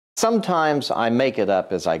sometimes I make it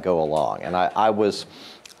up as I go along. And I was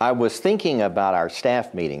thinking about our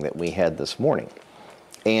staff meeting that we had this morning.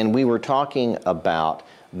 And we were talking about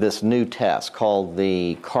this new test called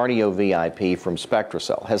the Cardio VIP from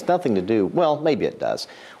SpectraCell. It has nothing to do, well, maybe it does,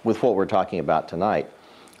 with what we're talking about tonight.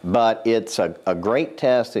 But it's a great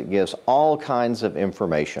test. It gives all kinds of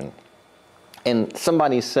information. And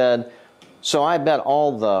somebody said, so I bet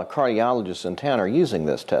all the cardiologists in town are using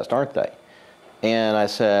this test, aren't they? And I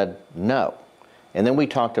said, no. And then we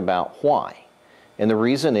talked about why. And the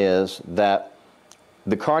reason is that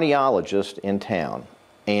the cardiologist in town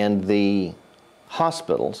and the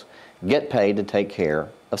hospitals get paid to take care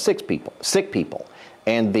of sick people.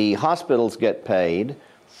 And the hospitals get paid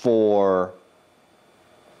for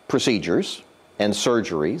procedures and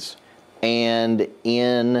surgeries, and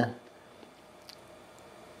in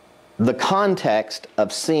the context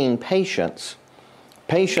of seeing patients,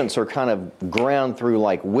 patients are kind of ground through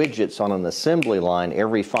like widgets on an assembly line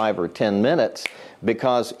every 5 or 10 minutes,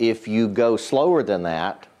 because if you go slower than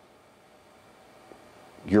that,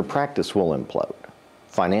 your practice will implode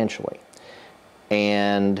financially.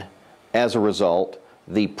 And as a result,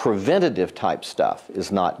 the preventative type stuff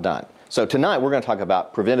is not done. So tonight we're going to talk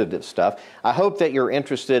about preventative stuff. I hope that you're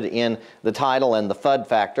interested in the title and the FUD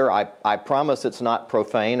factor. I promise it's not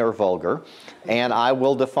profane or vulgar, and I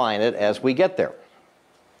will define it as we get there.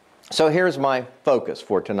 So here's my focus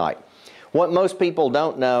for tonight. What most people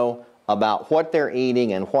don't know about what they're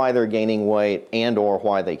eating and why they're gaining weight and or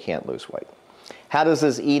why they can't lose weight. How does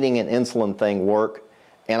this eating and insulin thing work?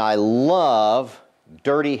 And I love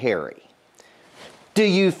Dirty Harry. Do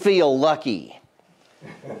you feel lucky?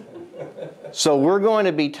 So we're going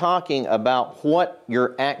to be talking about what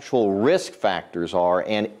your actual risk factors are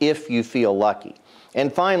and if you feel lucky.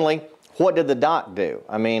 And finally, what did the doc do?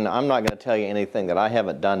 I mean, I'm not going to tell you anything that I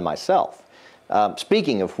haven't done myself.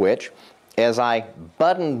 Speaking of which, as I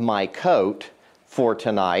buttoned my coat for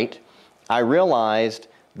tonight, I realized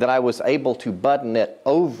that I was able to button it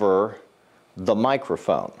over the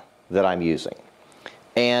microphone that I'm using.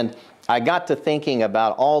 And I got to thinking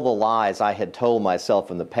about all the lies I had told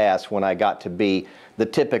myself in the past when I got to be the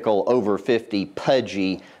typical over 50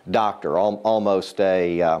 pudgy doctor, almost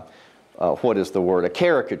a, what is the word, a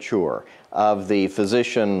caricature of the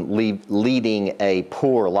physician leading a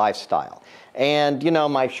poor lifestyle. And, you know,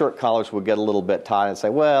 my shirt collars would get a little bit tight and say,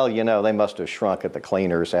 well, you know, they must have shrunk at the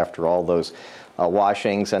cleaners after all those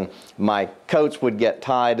washings. And my coats would get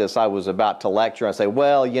tied as I was about to lecture. I say,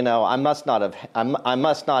 well, you know, I must not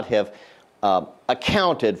have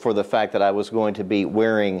accounted for the fact that I was going to be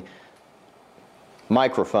wearing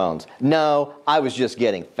microphones. No, I was just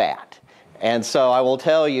getting fat. And so I will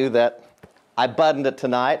tell you that I buttoned it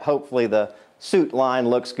tonight. Hopefully the suit line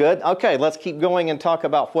looks good. Okay, let's keep going and talk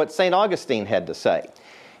about what St. Augustine had to say.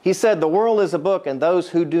 He said, the world is a book, and those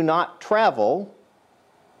who do not travel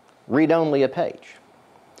read only a page.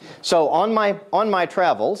 So on my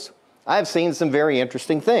travels, I've seen some very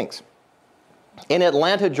interesting things. In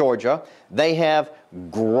Atlanta, Georgia, they have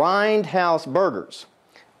grindhouse burgers,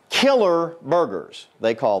 killer burgers,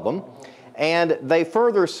 they call them. And they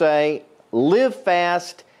further say, live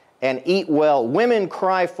fast and eat well. Women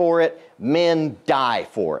cry for it, men die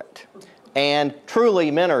for it. And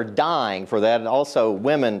truly, men are dying for that, and also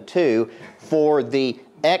women too, for the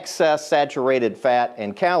excess saturated fat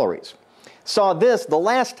and calories. Saw this the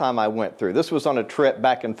last time I went through. This was on a trip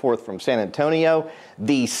back and forth from San Antonio.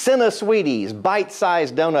 The Cinna Sweeties,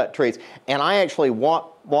 bite-sized donut treats. And I actually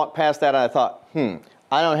walked past that and I thought,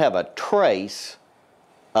 I don't have a trace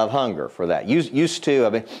of hunger for that. Used to, I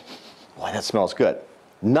mean, boy, that smells good.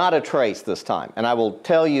 Not a trace this time. And I will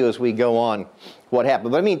tell you as we go on what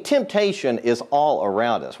happened. But I mean, temptation is all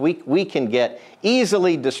around us. We can get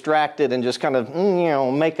easily distracted and just kind of, you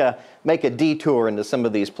know, make a detour into some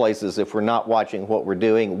of these places if we're not watching what we're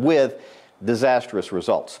doing, with disastrous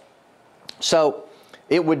results. So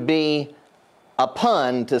it would be a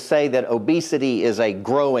pun to say that obesity is a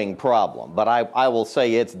growing problem, but I will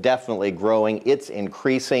say it's definitely growing. It's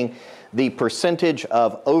increasing. The percentage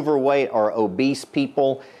of overweight or obese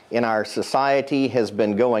people in our society has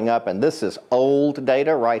been going up, and this is old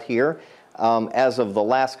data right here. As of the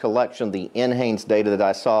last collection, the NHANES data that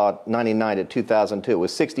I saw, 99 to 2002, it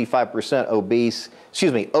was 65%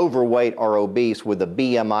 overweight or obese with a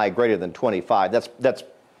BMI greater than 25. That's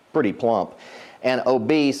pretty plump. And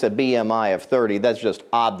obese, a BMI of 30, that's just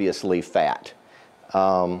obviously fat,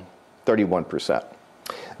 31%.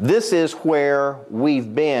 This is where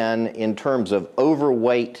we've been in terms of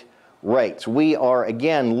overweight rates. We are,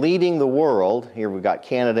 again, leading the world. Here we've got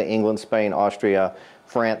Canada, England, Spain, Austria,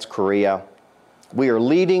 France, Korea. We are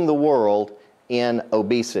leading the world in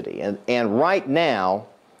obesity. And right now,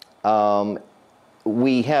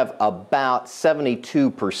 we have about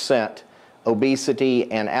 72%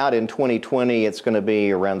 obesity, and out in 2020, it's going to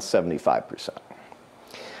be around 75%.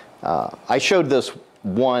 I showed this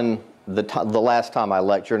one the last time I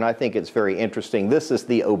lectured, and I think it's very interesting. This is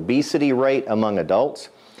the obesity rate among adults.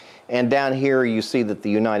 And down here, you see that the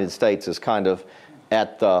United States is kind of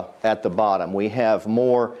at the bottom. We have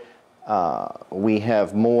more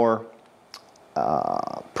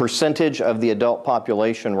percentage of the adult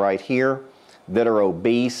population right here that are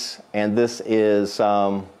obese, and this is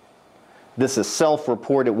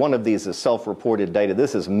self-reported. One of these is self-reported data.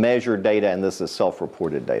 This is measured data, and this is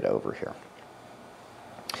self-reported data over here.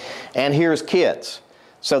 And here's kids.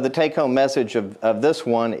 So the take-home message of this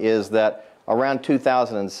one is that around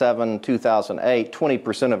 2007, 2008,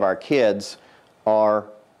 20% of our kids are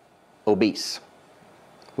obese,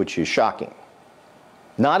 which is shocking.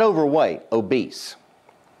 Not overweight, obese.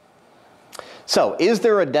 So, is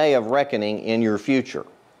there a day of reckoning in your future?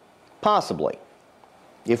 Possibly.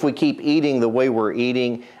 If we keep eating the way we're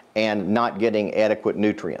eating and not getting adequate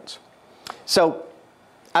nutrients. So,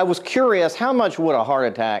 I was curious, how much would a heart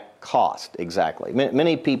attack cost exactly?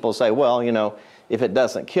 Many people say, well, you know, if it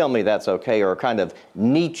doesn't kill me, that's okay, or a kind of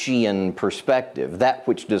Nietzschean perspective, that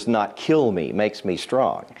which does not kill me makes me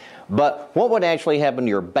strong. But what would actually happen to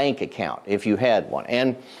your bank account if you had one?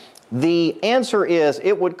 And the answer is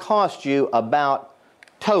it would cost you about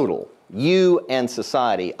total, you and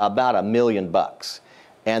society, about $1 million.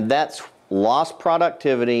 And that's lost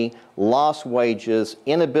productivity, lost wages,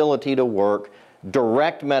 inability to work,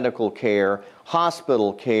 direct medical care,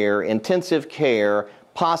 hospital care, intensive care,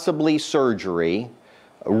 possibly surgery,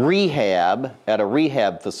 rehab at a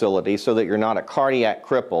rehab facility so that you're not a cardiac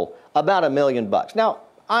cripple, about $1 million. Now,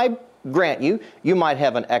 I grant you, you might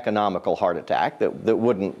have an economical heart attack that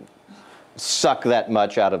wouldn't suck that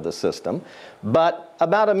much out of the system, but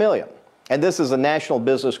about $1 million. And this is a National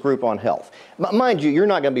Business Group on Health. Mind you, you're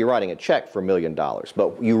not going to be writing a check for $1 million,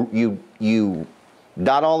 but you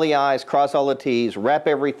dot all the I's, cross all the T's, wrap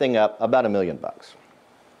everything up, about $1 million.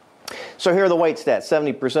 So here are the weight stats.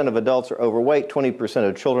 70% of adults are overweight, 20%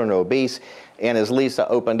 of children are obese, and as Lisa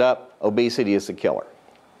opened up, obesity is the killer.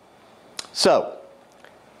 So,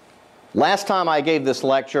 last time I gave this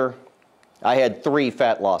lecture, I had 3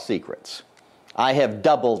 fat loss secrets. I have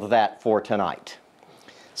doubled that for tonight.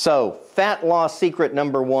 So, fat loss secret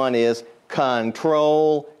number 1 is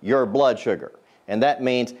control your blood sugar. And that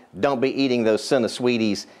means don't be eating those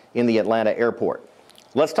Sweeties in the Atlanta airport.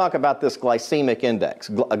 Let's talk about this glycemic index.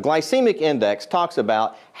 A glycemic index talks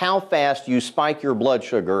about how fast you spike your blood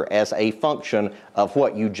sugar as a function of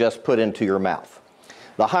what you just put into your mouth.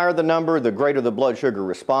 The higher the number, the greater the blood sugar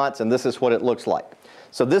response, and this is what it looks like.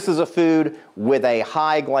 So this is a food with a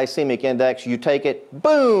high glycemic index. You take it,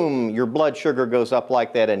 boom, your blood sugar goes up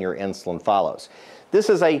like that and your insulin follows. This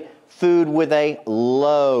is a food with a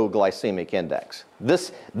low glycemic index.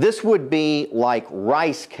 This would be like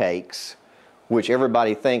rice cakes, which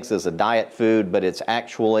everybody thinks is a diet food, but it's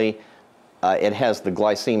actually, it has the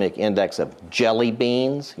glycemic index of jelly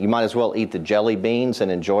beans. You might as well eat the jelly beans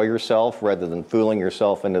and enjoy yourself rather than fooling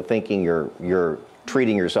yourself into thinking you're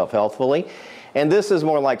treating yourself healthfully. And this is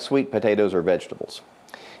more like sweet potatoes or vegetables.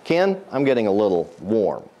 Ken, I'm getting a little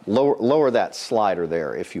warm. Lower that slider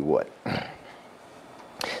there, if you would.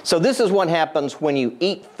 So this is what happens when you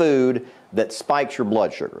eat food that spikes your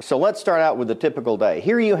blood sugar. So let's start out with a typical day.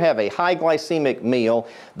 Here you have a high glycemic meal,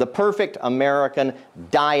 the perfect American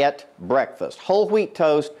diet breakfast. Whole wheat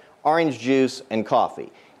toast, orange juice, and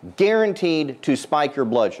coffee. Guaranteed to spike your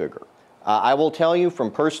blood sugar. I will tell you from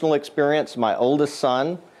personal experience, my oldest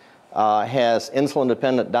son has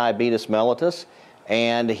insulin-dependent diabetes mellitus,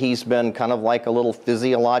 and he's been kind of like a little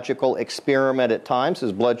physiological experiment at times.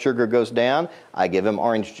 His blood sugar goes down, I give him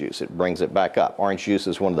orange juice. It brings it back up. Orange juice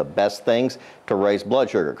is one of the best things to raise blood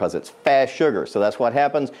sugar because it's fast sugar. So that's what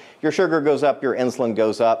happens. Your sugar goes up, your insulin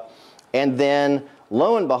goes up, and then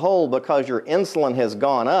lo and behold, because your insulin has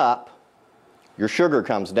gone up, your sugar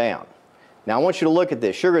comes down. Now I want you to look at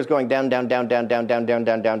this. Sugar is going down, down, down, down, down, down, down,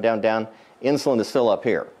 down, down, down, down. Insulin is still up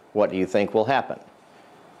here. What do you think will happen?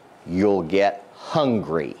 You'll get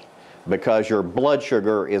hungry because your blood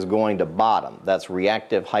sugar is going to bottom. That's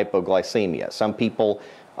reactive hypoglycemia. Some people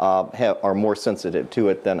are more sensitive to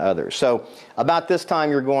it than others. So about this time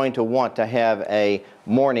you're going to want to have a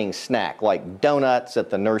morning snack like donuts at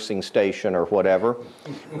the nursing station or whatever,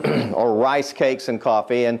 or rice cakes and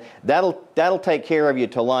coffee, and that'll take care of you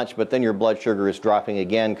to lunch, but then your blood sugar is dropping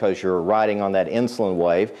again because you're riding on that insulin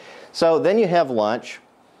wave. So then you have lunch.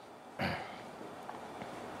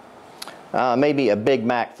 maybe a Big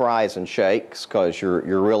Mac fries and shakes because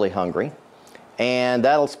you're really hungry. And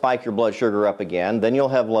that'll spike your blood sugar up again. Then you'll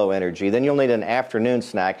have low energy. Then you'll need an afternoon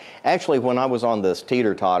snack. Actually, when I was on this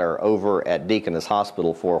teeter-totter over at Deaconess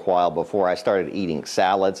Hospital for a while before I started eating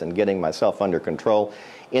salads and getting myself under control,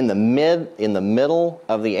 in the middle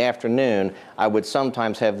of the afternoon, I would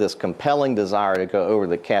sometimes have this compelling desire to go over to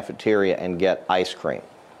the cafeteria and get ice cream.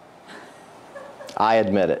 I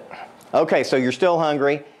admit it. Okay, so you're still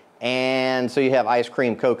hungry, and so you have ice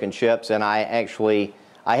cream, Coke, and chips, and I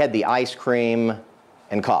had the ice cream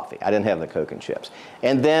and coffee. I didn't have the Coke and chips.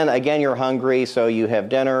 And then again, you're hungry, so you have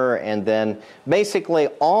dinner, and then basically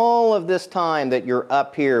all of this time that you're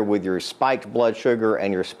up here with your spiked blood sugar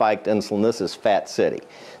and your spiked insulin, this is Fat City.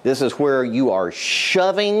 This is where you are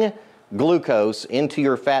shoving glucose into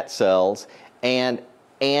your fat cells and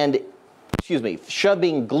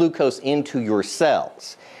shoving glucose into your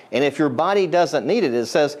cells. And if your body doesn't need it, it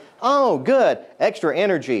says, oh, good, extra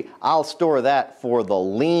energy. I'll store that for the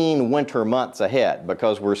lean winter months ahead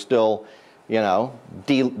because we're still,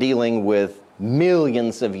 dealing with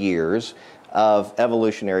millions of years of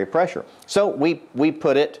evolutionary pressure. So we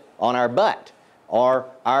put it on our butt or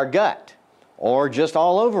our gut or just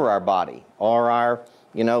all over our body or our,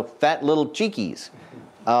 fat little cheekies.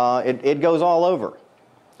 It goes all over.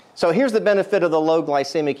 So here's the benefit of the low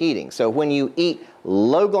glycemic eating. So when you eat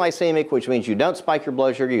low glycemic, which means you don't spike your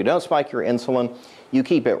blood sugar, you don't spike your insulin, you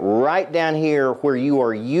keep it right down here where you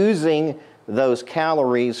are using those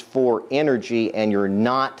calories for energy and you're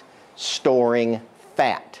not storing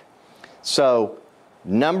fat. So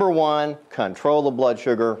number one, control the blood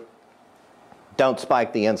sugar, don't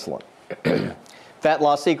spike the insulin. Fat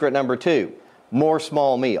loss secret number two, more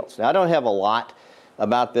small meals. Now I don't have a lot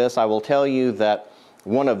about this. I will tell you that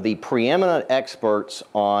one of the preeminent experts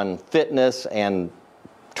on fitness and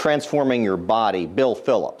transforming your body, Bill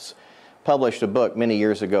Phillips, published a book many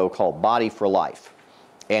years ago called Body for Life.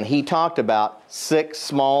 And he talked about 6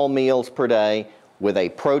 small meals per day with a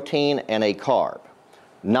protein and a carb.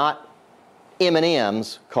 Not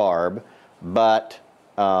M&M's carb, but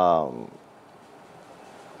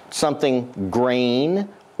something grain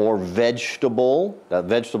or vegetable.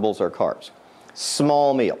 Vegetables are carbs.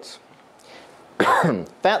 Small meals.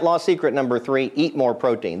 Fat loss secret number 3, eat more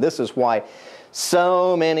protein. This is why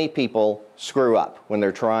so many people screw up when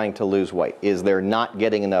they're trying to lose weight, is they're not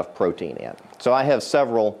getting enough protein in. So I have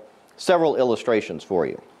several illustrations for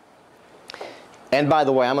you. And by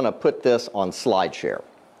the way, I'm going to put this on SlideShare.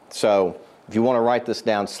 So if you want to write this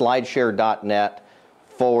down,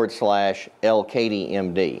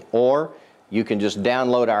 slideshare.net/LCadyMD. Or you can just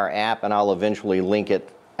download our app and I'll eventually link it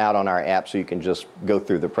out on our app so you can just go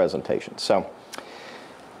through the presentation. So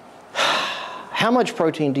how much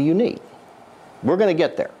protein do you need? We're going to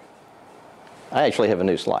get there. I actually have a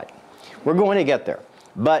new slide. We're going to get there.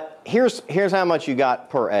 But here's how much you got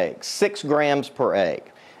per egg. 6 grams per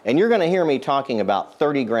egg. And you're going to hear me talking about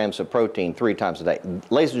 30 grams of protein 3 times a day.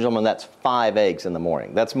 Ladies and gentlemen, that's 5 eggs in the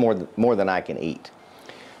morning. That's more than I can eat.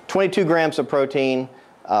 22 grams of protein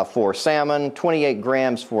for salmon, 28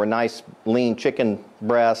 grams for a nice lean chicken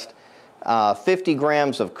breast, 50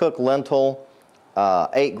 grams of cooked lentil,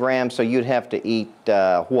 8 grams, so you'd have to eat,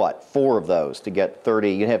 4 of those to get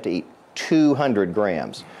 30. You'd have to eat 200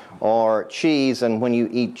 grams. Or cheese, and when you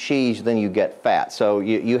eat cheese, then you get fat. So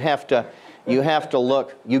you have to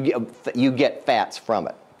look, you get fats from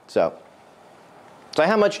it. So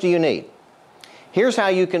how much do you need? Here's how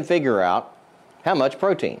you can figure out how much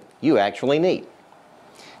protein you actually need.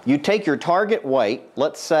 You take your target weight,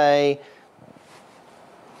 let's say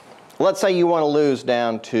you want to lose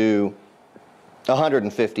down to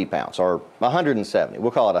 150 pounds or 170.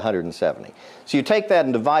 We'll call it 170. So you take that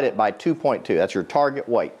and divide it by 2.2. That's your target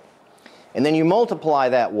weight. And then you multiply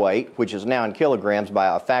that weight, which is now in kilograms,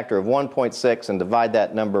 by a factor of 1.6 and divide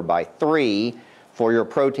that number by 3 for your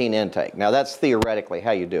protein intake. Now that's theoretically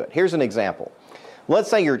how you do it. Here's an example. Let's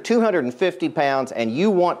say you're 250 pounds and you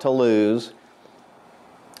want to lose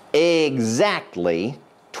exactly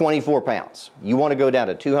 24 pounds. You want to go down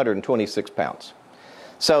to 226 pounds.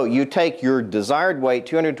 So you take your desired weight,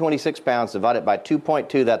 226 pounds, divide it by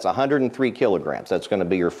 2.2, that's 103 kilograms. That's going to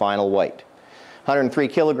be your final weight. 103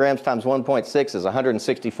 kilograms times 1.6 is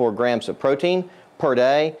 164 grams of protein per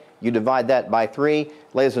day. You divide that by 3.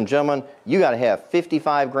 Ladies and gentlemen, you got to have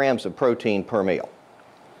 55 grams of protein per meal.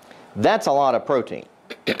 That's a lot of protein.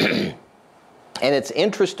 And it's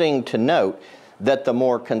interesting to note that the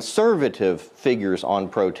more conservative figures on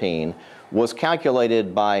protein was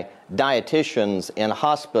calculated by dietitians in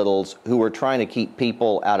hospitals who were trying to keep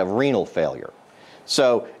people out of renal failure.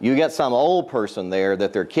 So you get some old person there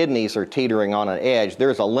that their kidneys are teetering on an edge.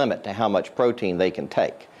 There's a limit to how much protein they can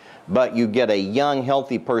take. But you get a young,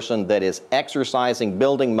 healthy person that is exercising,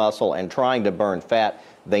 building muscle, and trying to burn fat.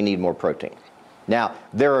 They need more protein. Now,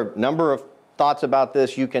 there are a number of thoughts about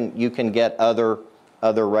this. You can get other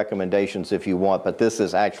recommendations if you want, but this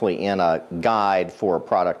is actually in a guide for a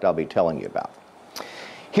product I'll be telling you about.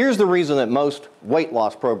 Here's the reason that most weight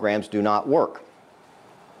loss programs do not work.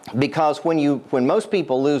 Because when most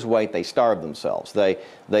people lose weight, they starve themselves.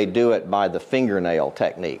 They do it by the fingernail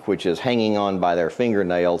technique, which is hanging on by their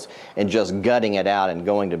fingernails and just gutting it out and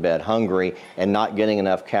going to bed hungry and not getting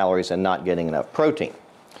enough calories and not getting enough protein.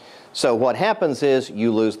 So what happens is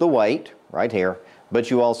you lose the weight, right here, but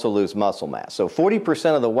you also lose muscle mass. So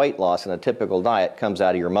 40% of the weight loss in a typical diet comes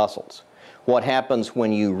out of your muscles. What happens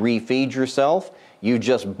when you refeed yourself? You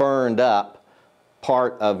just burned up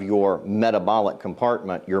part of your metabolic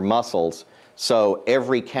compartment, your muscles, so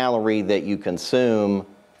every calorie that you consume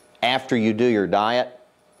after you do your diet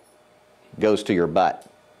goes to your butt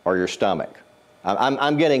or your stomach.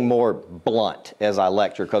 I'm getting more blunt as I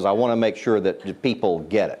lecture because I want to make sure that people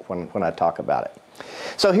get it when I talk about it.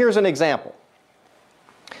 So here's an example.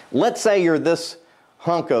 Let's say you're this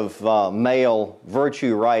hunk of male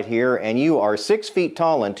virtue right here, and you are 6 feet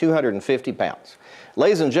tall and 250 pounds.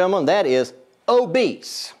 Ladies and gentlemen, that is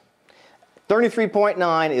obese.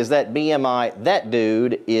 33.9 is that BMI. That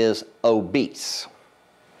dude is obese.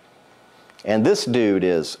 And this dude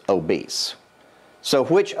is obese. So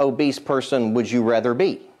which obese person would you rather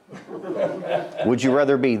be? Would you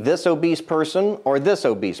rather be this obese person or this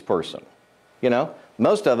obese person? You know,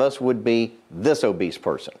 most of us would be this obese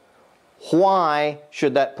person. Why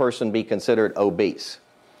should that person be considered obese?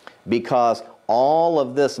 Because all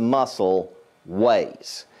of this muscle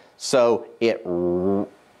weighs. So it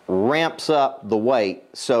ramps up the weight.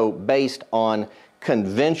 So based on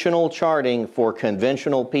conventional charting for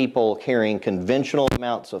conventional people carrying conventional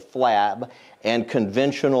amounts of flab and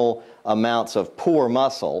conventional amounts of poor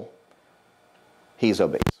muscle, he's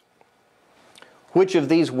obese. Which of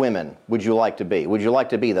these women would you like to be? Would you like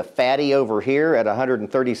to be the fatty over here at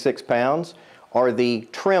 136 pounds or the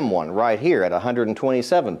trim one right here at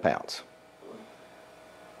 127 pounds?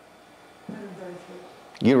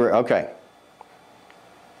 You were, okay.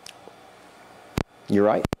 You're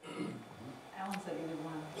right. Alan said either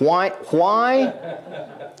one.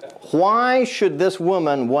 Why should this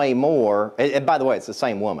woman weigh more? And by the way, it's the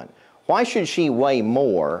same woman. Why should she weigh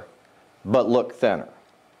more but look thinner?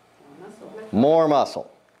 More muscle.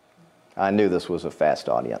 I knew this was a fast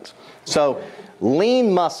audience. So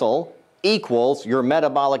lean muscle equals your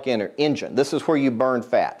metabolic engine. This is where you burn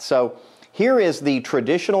fat. So here is the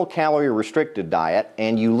traditional calorie-restricted diet,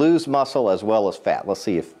 and you lose muscle as well as fat. Let's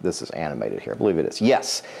see if this is animated here. I believe it is.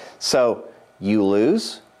 Yes. So you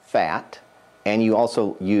lose fat, and you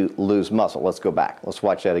lose muscle. Let's go back. Let's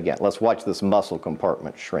watch that again. Let's watch this muscle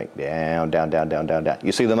compartment shrink. Down, down, down, down, down, down.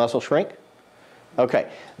 You see the muscle shrink? Okay.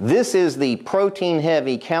 This is the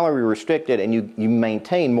protein-heavy, calorie-restricted, and you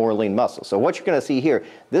maintain more lean muscle. So what you're going to see here,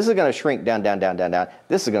 this is going to shrink down, down, down, down, down.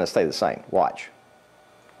 This is going to stay the same. Watch.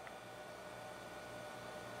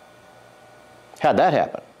 How'd that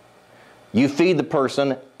happen? You feed the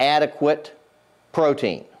person adequate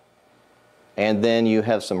protein, and then you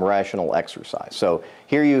have some rational exercise. So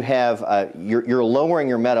here you have, you're lowering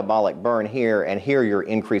your metabolic burn here, and here you're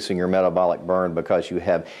increasing your metabolic burn because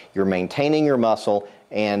you're maintaining your muscle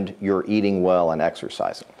and you're eating well and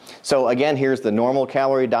exercising. So again, here's the normal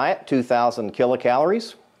calorie diet, 2,000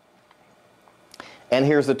 kilocalories. And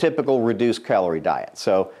here's the typical reduced calorie diet.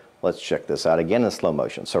 So let's check this out again in slow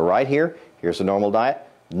motion. So right here, here's the normal diet,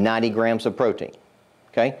 90 grams of protein,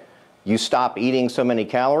 okay? You stop eating so many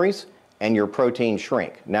calories and your protein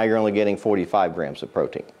shrink. Now you're only getting 45 grams of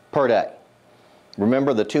protein per day.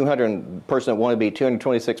 Remember the person that wanted to be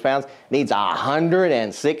 226 pounds needs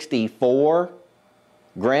 164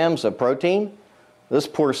 grams of protein? This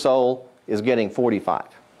poor soul is getting 45.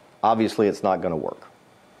 Obviously it's not going to work.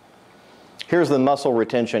 Here's the muscle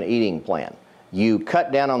retention eating plan. You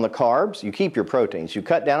cut down on the carbs, you keep your proteins. You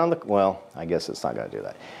cut down on the, well, I guess it's not going to do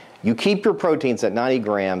that. You keep your proteins at 90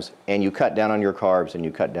 grams and you cut down on your carbs and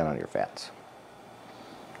you cut down on your fats.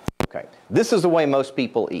 Okay, this is the way most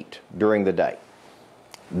people eat during the day.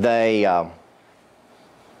 They don't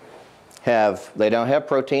have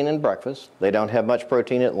protein in breakfast, they don't have much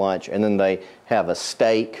protein at lunch, and then they have a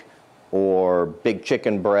steak or big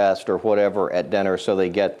chicken breast or whatever at dinner, so they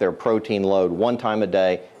get their protein load one time a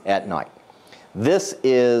day at night. This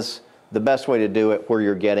is the best way to do it, where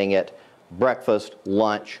you're getting it breakfast,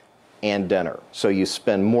 lunch, and dinner. So you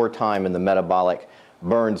spend more time in the metabolic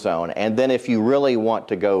burn zone. And then if you really want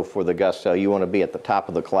to go for the gusto, you want to be at the top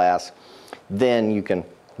of the class, then you can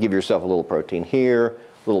give yourself a little protein here,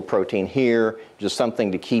 a little protein here, just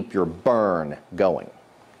something to keep your burn going.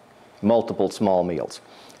 Multiple small meals.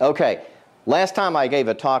 Okay, last time I gave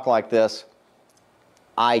a talk like this,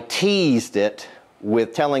 I teased it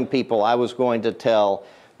with telling people I was going to tell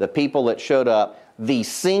the people that showed up the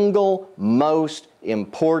single most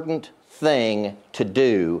important thing to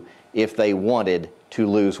do if they wanted to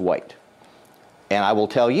lose weight. And I will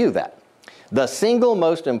tell you that. The single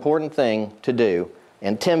most important thing to do,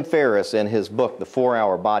 and Tim Ferriss in his book, The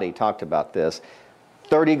 4-Hour Body, talked about this,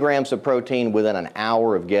 30 grams of protein within an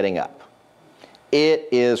hour of getting up. It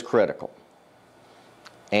is critical.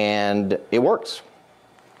 And it works.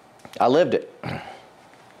 I lived it.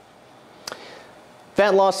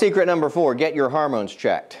 Fat loss secret number 4, get your hormones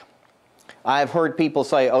checked. I've heard people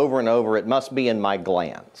say over and over, it must be in my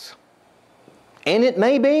glands. And it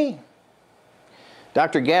may be.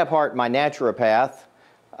 Dr. Gabhart, my naturopath,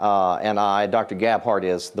 Dr. Gabhart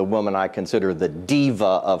is the woman I consider the diva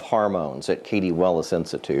of hormones at Cady Wellness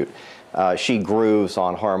Institute. She grooves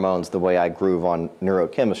on hormones the way I groove on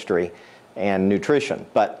neurochemistry and nutrition.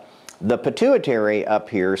 But the pituitary up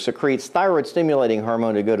here secretes thyroid-stimulating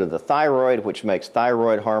hormone to go to the thyroid, which makes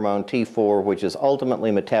thyroid hormone T4, which is ultimately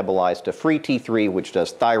metabolized to free T3, which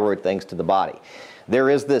does thyroid things to the body. There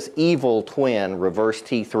is this evil twin, reverse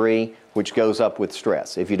T3, which goes up with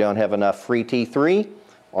stress. If you don't have enough free T3,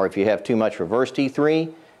 or if you have too much reverse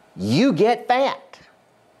T3, you get fat,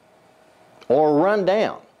 or run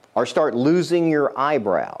down, or start losing your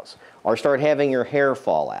eyebrows, or start having your hair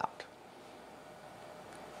fall out.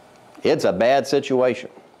 It's a bad situation.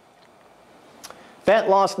 Fat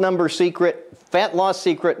loss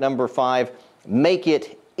secret number 5, make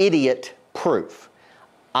it idiot proof.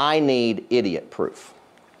 I need idiot proof.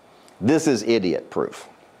 This is idiot proof.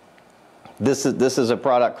 This is a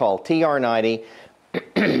product called TR-90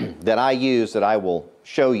 that I use, that I will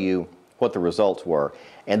show you what the results were.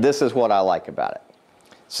 And this is what I like about it.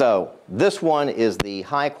 So this one is the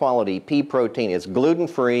high quality pea protein. It's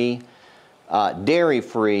gluten-free,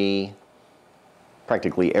 dairy-free,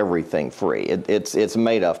 practically everything free. It's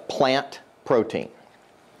made of plant protein.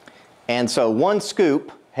 And so one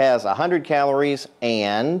scoop has 100 calories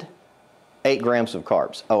and 8 grams of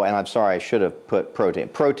carbs. Oh, and I'm sorry, I should have put protein.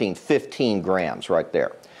 Protein, 15 grams right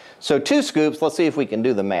there. So 2 scoops, let's see if we can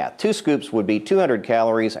do the math. 2 scoops would be 200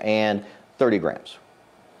 calories and 30 grams.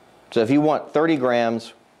 So if you want 30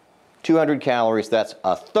 grams, 200 calories, that's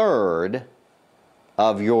a third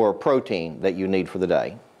of your protein that you need for the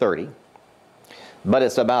day, 30. But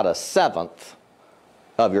it's about a seventh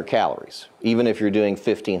of your calories, even if you're doing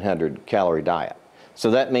 1,500 calorie diet.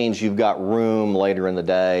 So that means you've got room later in the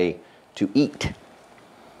day to eat.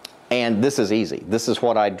 And this is easy. This is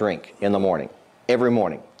what I drink in the morning, every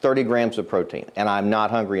morning, 30 grams of protein, and I'm not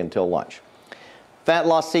hungry until lunch. Fat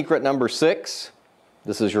loss secret number 6.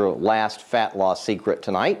 This is your last fat loss secret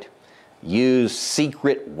tonight. Use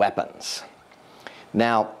secret weapons.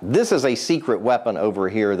 Now, this is a secret weapon over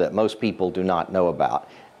here that most people do not know about,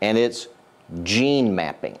 and it's gene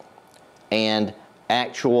mapping and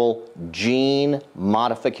actual gene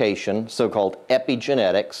modification, so-called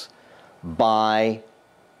epigenetics, by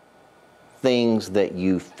things that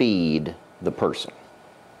you feed the person.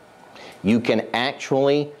 You can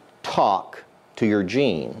actually talk to your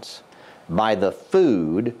genes by the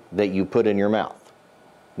food that you put in your mouth.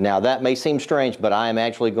 Now, that may seem strange, but I am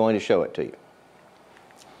actually going to show it to you.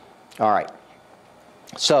 All right.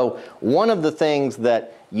 So one of the things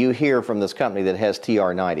that you hear from this company that has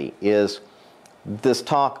TR-90 is this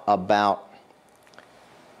talk about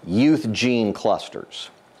youth gene clusters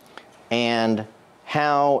and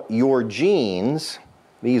how your genes,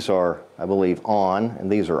 these are, I believe, on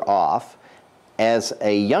and these are off, as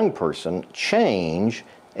a young person change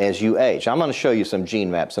as you age. I'm going to show you some gene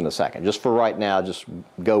maps in a second. Just for right now, just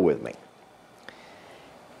go with me.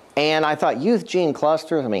 And I thought, youth gene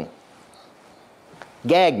clusters, I mean,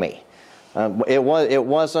 gag me. It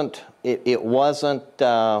wasn't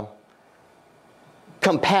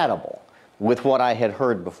compatible with what I had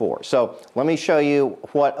heard before. So let me show you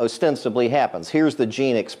what ostensibly happens. Here's the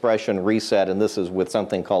gene expression reset, and this is with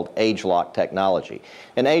something called age lock technology.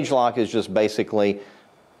 And age lock is just basically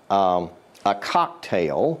a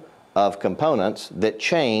cocktail of components that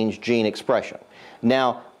change gene expression.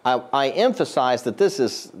 Now, I emphasize that there's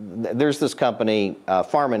this company,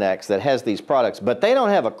 Pharmanex, that has these products, but they don't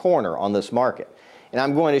have a corner on this market. And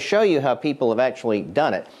I'm going to show you how people have actually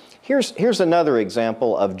done it. Here's another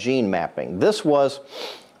example of gene mapping. This was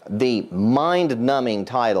the mind-numbing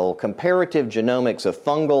title, Comparative Genomics of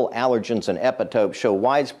Fungal Allergens and Epitopes Show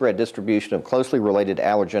Widespread Distribution of Closely Related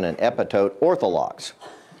Allergen and Epitope Orthologs.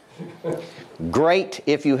 Great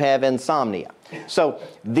if you have insomnia. So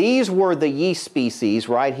these were the yeast species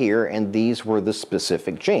right here, and these were the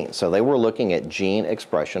specific genes. So they were looking at gene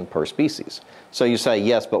expression per species. So you say,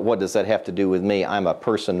 yes, but what does that have to do with me? I'm a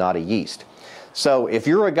person, not a yeast. So if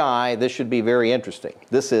you're a guy, this should be very interesting.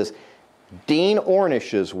 This is Dean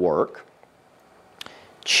Ornish's work,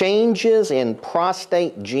 Changes in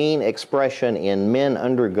Prostate Gene Expression in Men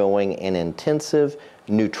Undergoing an Intensive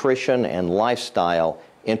Nutrition and Lifestyle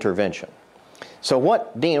Intervention. So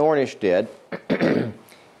what Dean Ornish did,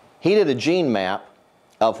 he did a gene map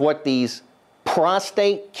of what these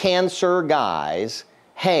prostate cancer guys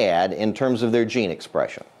had in terms of their gene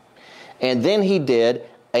expression. And then he did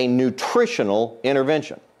a nutritional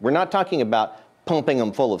intervention. We're not talking about pumping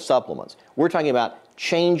them full of supplements. We're talking about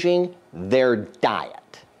changing their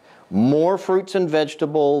diet. More fruits and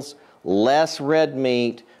vegetables, less red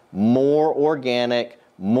meat, more organic,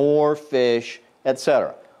 more fish,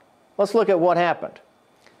 etc. Let's look at what happened.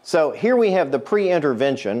 So here we have the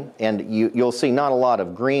pre-intervention, and you'll see not a lot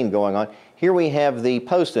of green going on. Here we have the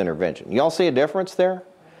post-intervention. Y'all see a difference there?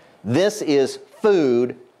 This is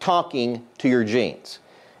food talking to your genes.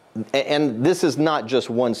 And this is not just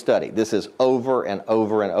one study. This is over and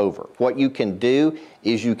over and over. What you can do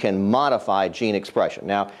is you can modify gene expression.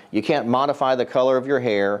 Now, you can't modify the color of your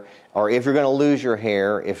hair, or if you're going to lose your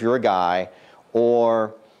hair, if you're a guy,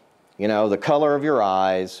 or the color of your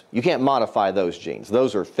eyes. You can't modify those genes.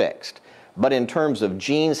 Those are fixed. But in terms of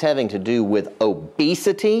genes having to do with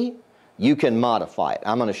obesity, you can modify it.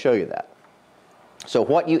 I'm going to show you that. So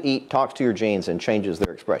what you eat talks to your genes and changes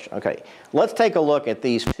their expression. Okay, let's take a look at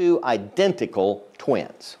these two identical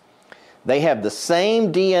twins. They have the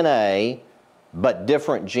same DNA, but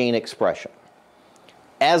different gene expression.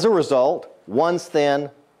 As a result, one's thin,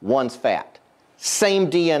 one's fat. Same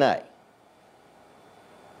DNA.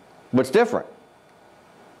 What's different?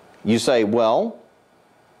 You say, well,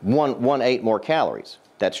 one ate more calories.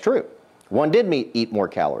 That's true. One did eat more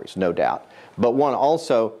calories, no doubt. But one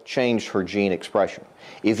also changed her gene expression.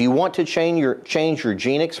 If you want to change your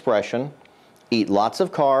gene expression, eat lots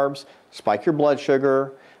of carbs, spike your blood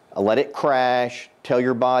sugar, let it crash, tell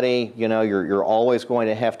your body, you're always going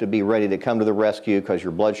to have to be ready to come to the rescue because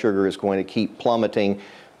your blood sugar is going to keep plummeting.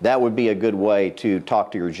 That would be a good way to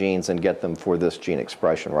talk to your genes and get them for this gene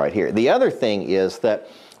expression right here. The other thing is that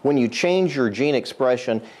when you change your gene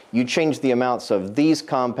expression, you change the amounts of these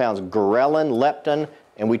compounds, ghrelin, leptin,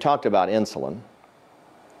 and we talked about insulin.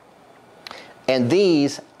 And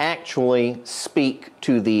these actually speak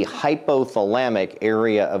to the hypothalamic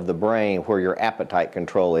area of the brain where your appetite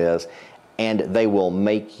control is, and they will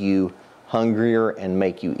make you hungrier and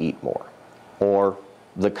make you eat more, or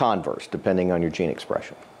the converse, depending on your gene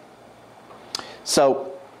expression.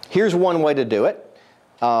 So here's one way to do it.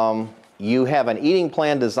 You have an eating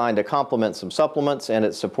plan designed to complement some supplements, and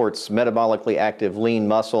it supports metabolically active lean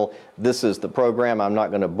muscle. This is the program. I'm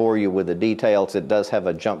not going to bore you with the details. It does have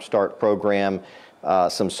a jumpstart program,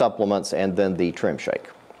 some supplements, and then the trim shake.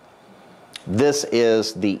 This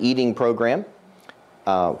is the eating program,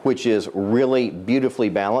 which is really beautifully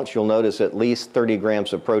balanced. You'll notice at least 30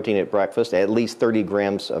 grams of protein at breakfast, at least 30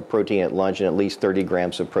 grams of protein at lunch, and at least 30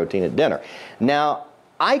 grams of protein at dinner. Now,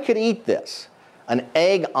 I could eat this. An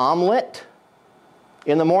egg omelet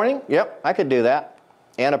in the morning? Yep, I could do that.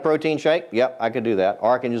 And a protein shake? Yep, I could do that.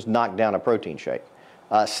 Or I can just knock down a protein shake.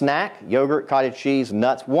 Snack, yogurt, cottage cheese,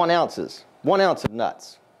 nuts, 1 ounce. 1 ounce of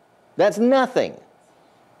nuts. That's nothing.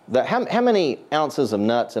 How many ounces of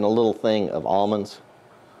nuts in a little thing of almonds?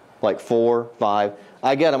 Like 4, 5?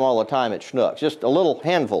 I get them all the time at Schnucks. Just a little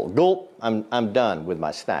handful. Gulp, I'm done with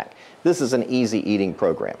my snack. This is an easy eating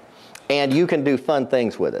program. And you can do fun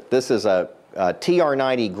things with it. This is a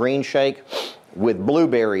TR-90 green shake with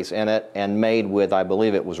blueberries in it and made with, I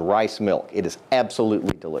believe it was rice milk. It is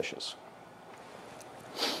absolutely delicious.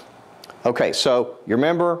 Okay, so you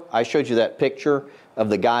remember I showed you that picture of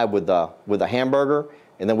the guy with the hamburger,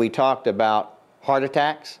 and then we talked about heart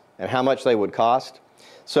attacks and how much they would cost.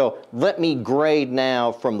 So let me grade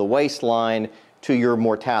now from the waistline to your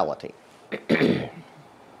mortality.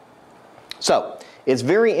 So it's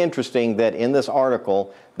very interesting that in this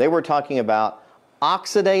article they were talking about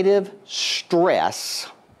oxidative stress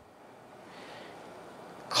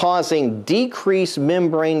causing decreased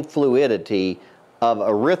membrane fluidity of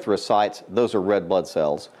erythrocytes, those are red blood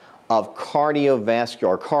cells, of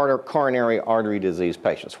cardiovascular, coronary artery disease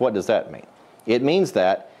patients. What does that mean? It means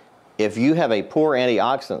that if you have a poor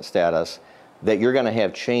antioxidant status, that you're going to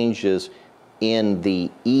have changes in the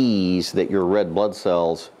ease that your red blood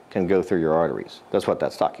cells can go through your arteries. That's what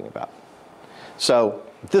that's talking about. So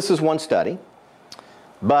this is one study,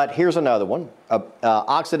 but here's another one.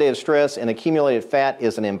 Oxidative stress and accumulated fat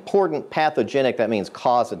is an important pathogenic, that means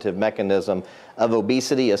causative mechanism, of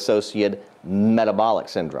obesity-associated metabolic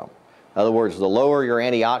syndrome. In other words, the lower your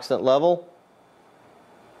antioxidant level,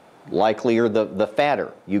 likelier the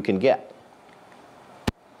fatter you can get.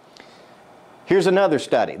 Here's another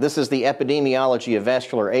study. This is the Epidemiology of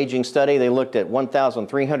Vascular Aging study. They looked at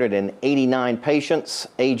 1,389 patients,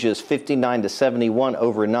 ages 59 to 71,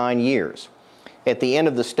 over 9 years. At the end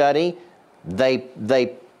of the study,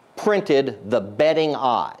 they printed the betting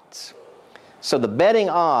odds. So the betting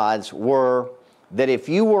odds were that if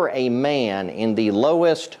you were a man in the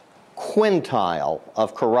lowest quintile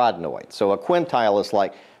of carotenoids, so a quintile is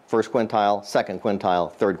like first quintile, second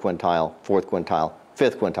quintile, third quintile, fourth quintile,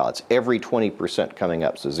 fifth quintile. It's every 20% coming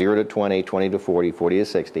up. So 0 to 20, 20 to 40, 40 to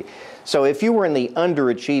 60. So if you were in the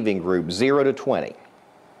underachieving group, 0 to 20,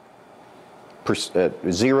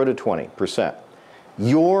 0 to 20%,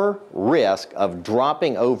 your risk of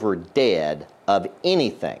dropping over dead of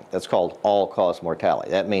anything, that's called all-cause mortality.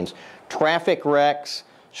 That means traffic wrecks,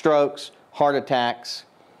 strokes, heart attacks,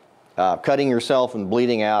 cutting yourself and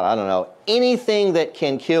bleeding out, I don't know, anything that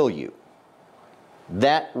can kill you.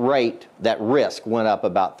 That risk went up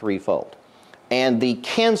about threefold. And the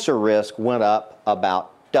cancer risk went up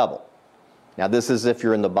about double. Now this is if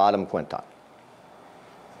you're in the bottom quintile.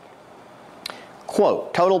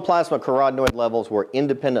 Quote, total plasma carotenoid levels were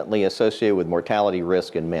independently associated with mortality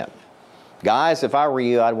risk in men. Guys, if I were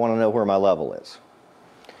you, I'd want to know where my level is.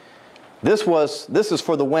 This is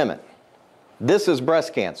for the women. This is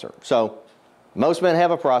breast cancer. So most men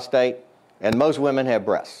have a prostate and most women have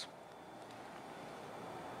breasts.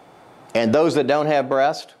 And those that don't have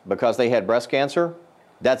breast because they had breast cancer,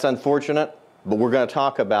 that's unfortunate, but we're going to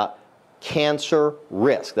talk about cancer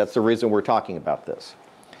risk. That's the reason we're talking about this.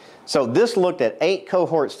 So this looked at 8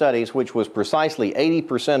 cohort studies, which was precisely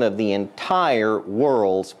 80% of the entire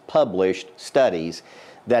world's published studies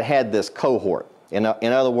that had this cohort. In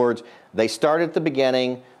other words, they started at the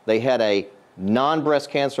beginning, they had a non-breast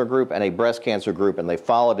cancer group and a breast cancer group, and they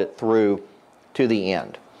followed it through to the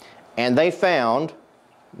end. And they found,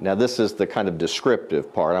 now this is the kind of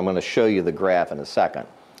descriptive part, I'm going to show you the graph in a second,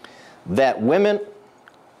 that women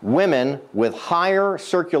with higher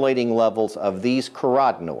circulating levels of these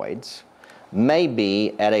carotenoids may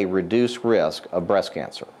be at a reduced risk of breast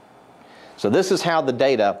cancer. So this is how the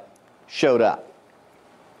data showed up.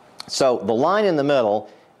 So the line in the middle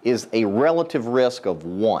is a relative risk of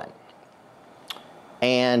 1.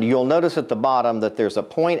 And you'll notice at the bottom that there's a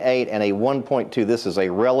 0.8 and a 1.2. This is a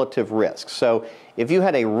relative risk. So if you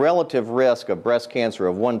had a relative risk of breast cancer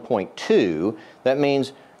of 1.2, that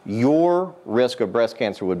means your risk of breast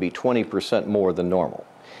cancer would be 20% more than normal.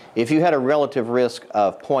 If you had a relative risk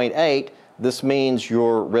of 0.8, this means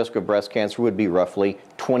your risk of breast cancer would be roughly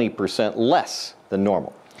 20% less than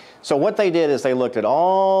normal. So what they did is they looked at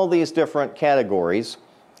all these different categories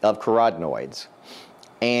of carotenoids,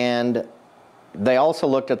 and they also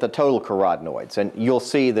looked at the total carotenoids, and you'll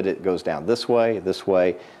see that it goes down this way,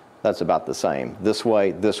 that's about the same, this way,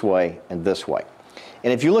 and this way.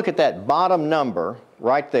 And if you look at that bottom number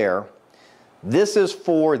right there, this is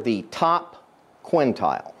for the top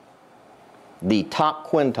quintile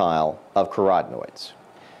of carotenoids.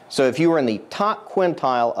 So if you were in the top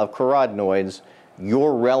quintile of carotenoids,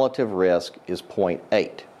 your relative risk is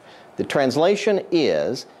 0.8. The translation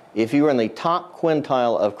is, if you are in the top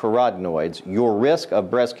quintile of carotenoids, your risk of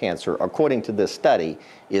breast cancer, according to this study,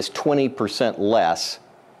 is 20% less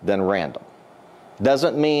than random.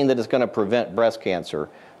 Doesn't mean that it's going to prevent breast cancer,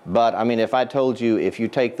 but I mean, if I told you if you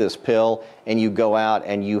take this pill and you go out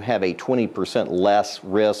and you have a 20% less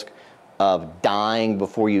risk of dying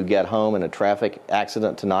before you get home in a traffic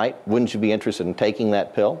accident tonight, wouldn't you be interested in taking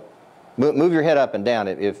that pill? Move your head up and down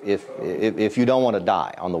if you don't want to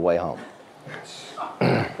die on the way home.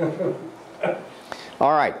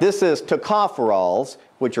 All right, this is tocopherols,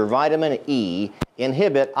 which are vitamin E,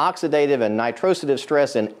 inhibit oxidative and nitrosidative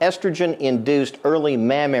stress in estrogen-induced early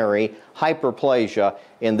mammary hyperplasia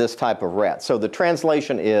in this type of rat. So the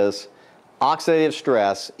translation is, oxidative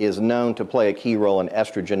stress is known to play a key role in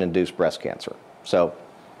estrogen-induced breast cancer. So,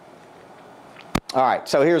 all right,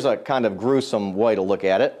 so here's a kind of gruesome way to look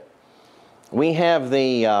at it. We have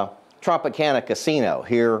the Tropicana Casino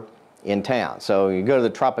here in town. So you go to the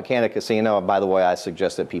Tropicana Casino, by the way, I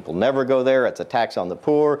suggest that people never go there. It's a tax on the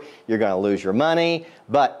poor. You're going to lose your money.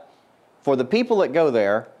 But for the people that go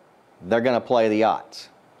there, they're going to play the odds.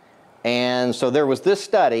 And so there was this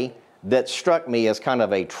study that struck me as kind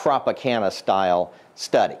of a Tropicana-style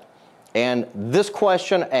study. And this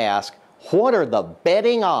question asked, what are the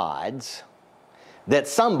betting odds that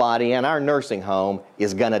somebody in our nursing home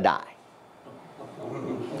is going to die?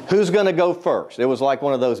 Who's going to go first? It was like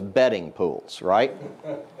one of those betting pools, right?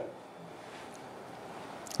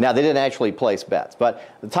 Now, they didn't actually place bets, but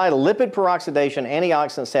the title, Lipid Peroxidation,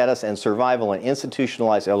 Antioxidant Status, and Survival in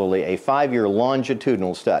Institutionalized Elderly, a 5-year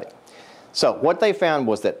longitudinal study. So what they found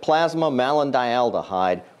was that plasma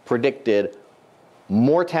malondialdehyde predicted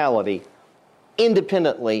mortality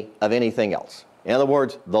independently of anything else. In other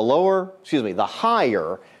words, the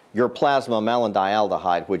higher your plasma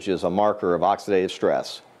malondialdehyde, which is a marker of oxidative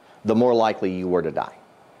stress, the more likely you were to die.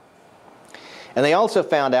 And they also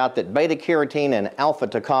found out that beta-carotene and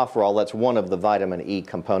alpha-tocopherol, that's one of the vitamin E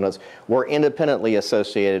components, were independently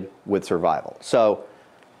associated with survival. So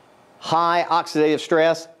high oxidative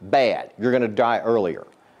stress, bad. You're going to die earlier.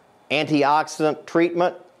 Antioxidant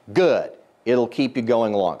treatment, good. It'll keep you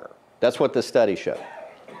going longer. That's what this study showed.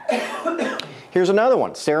 Here's another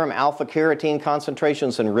one. Serum alpha-carotene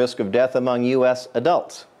concentrations and risk of death among U.S.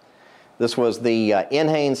 adults. This was the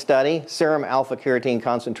NHANES study. Serum alpha-carotene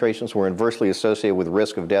concentrations were inversely associated with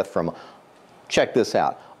risk of death from, check this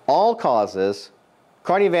out, all causes,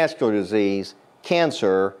 cardiovascular disease,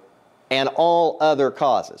 cancer, and all other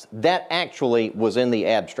causes. That actually was in the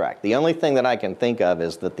abstract. The only thing that I can think of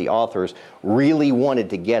is that the authors really wanted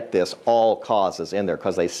to get this all causes in there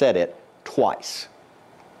because they said it twice.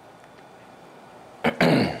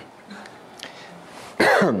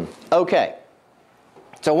 Okay,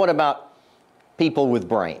 so what about people with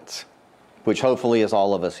brains, which hopefully is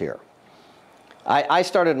all of us here? I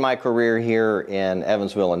started my career here in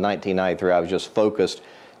Evansville in 1993. I was just focused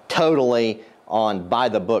totally on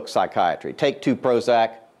by-the-book psychiatry. Take 2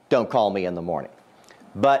 Prozac, don't call me in the morning.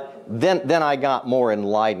 But then I got more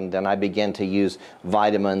enlightened and I began to use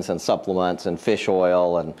vitamins and supplements and fish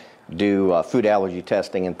oil and do food allergy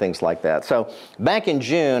testing and things like that. So back in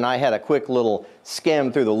June, I had a quick little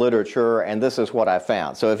skim through the literature, and this is what I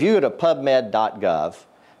found. So if you go to pubmed.gov,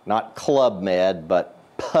 not ClubMed, but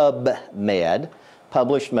PubMed,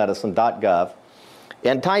 publishedmedicine.gov,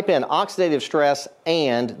 and type in oxidative stress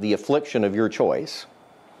and the affliction of your choice,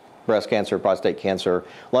 breast cancer, prostate cancer,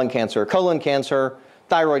 lung cancer, colon cancer,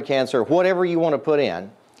 thyroid cancer, whatever you want to put in,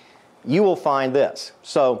 you will find this.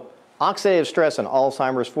 So oxidative stress and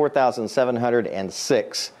Alzheimer's,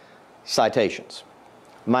 4,706 citations.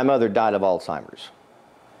 My mother died of Alzheimer's.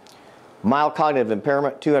 Mild cognitive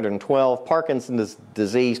impairment, 212. Parkinson's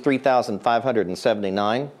disease,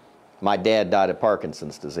 3,579. My dad died of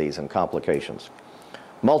Parkinson's disease and complications.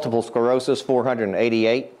 Multiple sclerosis,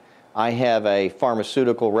 488. I have a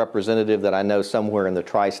pharmaceutical representative that I know somewhere in the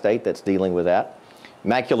tri-state that's dealing with that.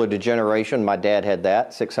 Macular degeneration, my dad had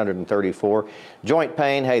that, 634. Joint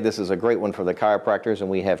pain, hey, this is a great one for the chiropractors, and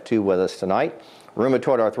we have 2 with us tonight.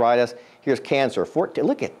 Rheumatoid arthritis, here's cancer,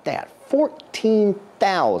 look at that,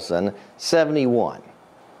 14,071.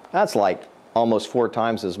 That's like almost 4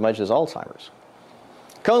 times as much as Alzheimer's.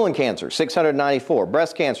 Colon cancer, 694.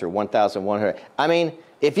 Breast cancer, 1,100. I mean,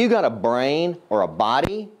 if you got a brain or a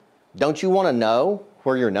body, don't you want to know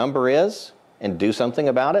where your number is and do something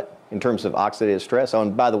about it in terms of oxidative stress? Oh,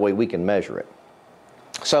 and by the way, we can measure it.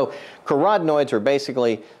 So carotenoids are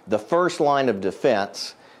basically the first line of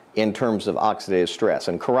defense in terms of oxidative stress.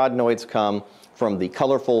 And carotenoids come from the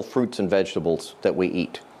colorful fruits and vegetables that we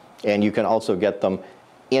eat. And you can also get them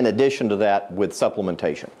in addition to that with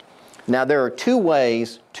supplementation. Now, there are 2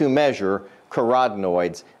 ways to measure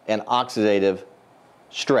carotenoids and oxidative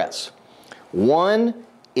stress. One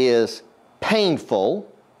is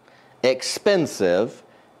painful, expensive,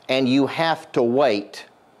 and you have to wait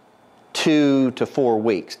 2 to 4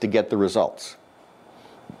 weeks to get the results.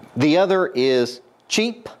 The other is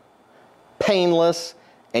cheap, painless,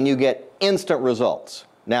 and you get instant results.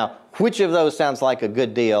 Now, which of those sounds like a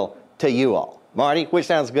good deal to you all? Marty, which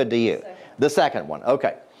sounds good to you? The second one,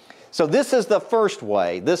 okay. So this is the first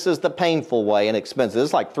way. This is the painful way and expensive.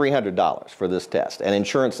 This is like $300 for this test, and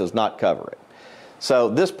insurance does not cover it. So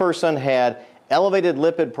this person had elevated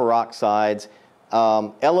lipid peroxides,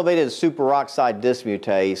 elevated superoxide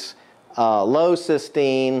dismutase, low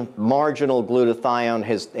cysteine, marginal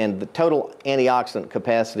glutathione, and the total antioxidant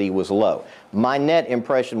capacity was low. My net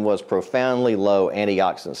impression was profoundly low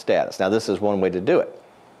antioxidant status. Now, this is one way to do it.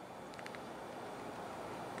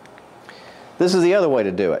 This is the other way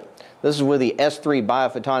to do it. This is with the S3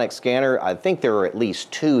 biophotonic scanner. I think there are at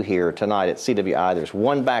least 2 here tonight at CWI. There's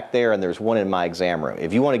one back there and there's one in my exam room.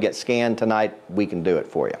 If you want to get scanned tonight, we can do it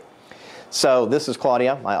for you. So this is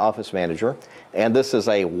Claudia, my office manager, and this is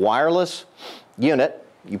a wireless unit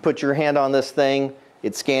You put your hand on this thing,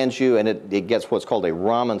 it scans you, and it gets what's called a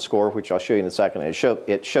Raman score, which I'll show you in a second.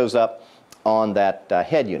 It shows up on that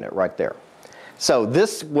head unit right there. So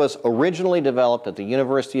this was originally developed at the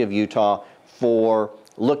University of Utah for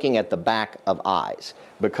looking at the back of eyes,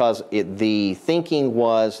 because the thinking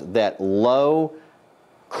was that low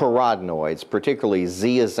carotenoids, particularly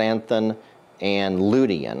zeaxanthin and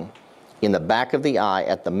lutein, in the back of the eye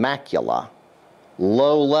at the macula,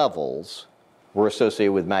 low levels were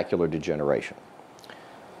associated with macular degeneration.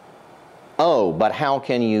 Oh, but how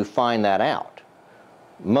can you find that out?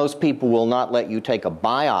 Most people will not let you take a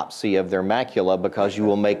biopsy of their macula because you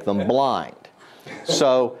will make them blind.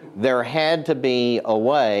 So there had to be a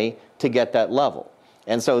way to get that level.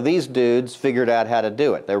 And so these dudes figured out how to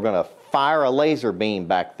do it. They were going to fire a laser beam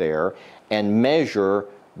back there and measure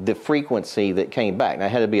the frequency that came back. Now, it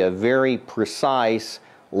had to be a very precise,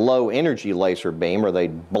 low-energy laser beam, or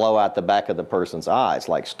they'd blow out the back of the person's eyes,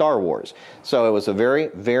 like Star Wars. So it was a very,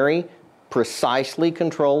 very precisely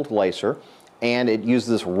controlled laser, and it used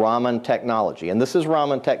this Raman technology. And this is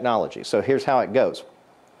Raman technology. So here's how it goes.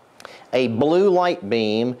 A blue light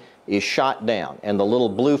beam is shot down, and the little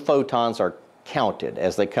blue photons are counted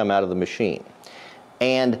as they come out of the machine.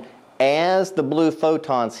 And as the blue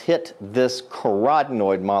photons hit this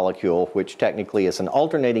carotenoid molecule, which technically is an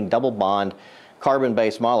alternating double bond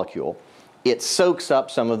carbon-based molecule, it soaks up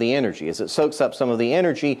some of the energy. As it soaks up some of the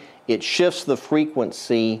energy, it shifts the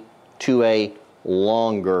frequency to a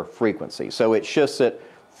longer frequency. So it shifts it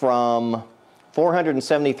from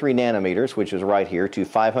 473 nanometers, which is right here, to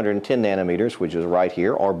 510 nanometers, which is right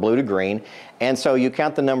here, or blue to green. And so you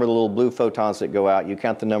count the number of the little blue photons that go out, you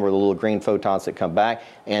count the number of the little green photons that come back,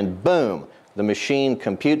 and boom, the machine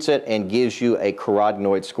computes it and gives you a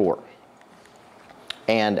carotenoid score.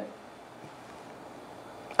 And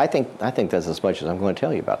I think that's as much as I'm going to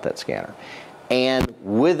tell you about that scanner. And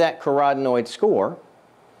with that carotenoid score,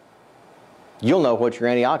 you'll know what your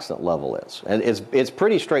antioxidant level is. And it's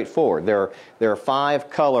pretty straightforward. There are 5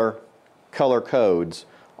 color codes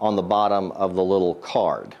on the bottom of the little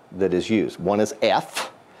card that is used. One is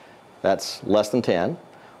F, that's less than 10.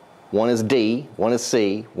 One is D, one is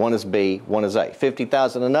C, one is B, one is A.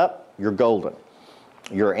 50,000 and up, you're golden.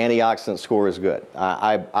 Your antioxidant score is good.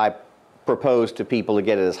 I propose to people to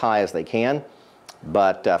get it as high as they can,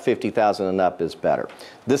 but 50,000 and up is better.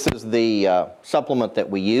 This is the supplement that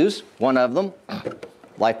we use, one of them,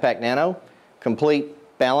 LifePak Nano, complete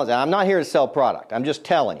balance. And I'm not here to sell product, I'm just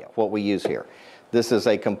telling you what we use here. This is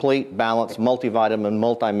a complete balanced multivitamin,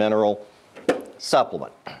 multimineral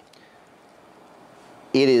supplement.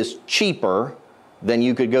 It is cheaper than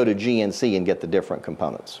you could go to GNC and get the different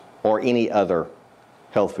components, or any other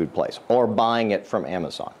health food place, or buying it from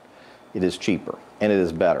Amazon. It is cheaper, and it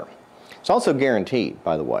is better. It's also guaranteed,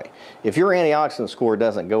 by the way. If your antioxidant score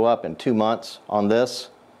doesn't go up in 2 months on this,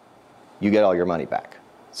 you get all your money back.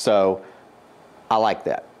 So I like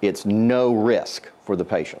that. It's no risk for the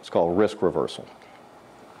patient. It's called risk reversal.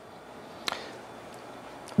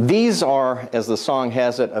 These are, as the song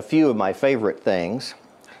has it, a few of my favorite things.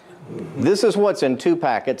 This is what's in 2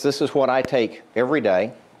 packets. This is what I take every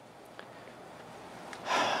day.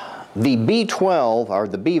 The B12, or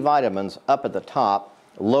the B vitamins, up at the top,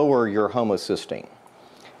 lower your homocysteine.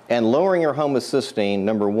 And lowering your homocysteine,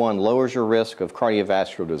 number 1, lowers your risk of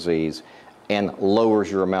cardiovascular disease and lowers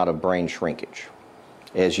your amount of brain shrinkage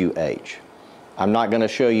as you age. I'm not going to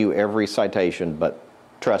show you every citation, but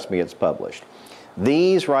trust me, it's published.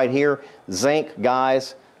 These right here, zinc,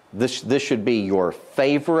 guys, this should be your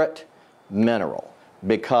favorite mineral,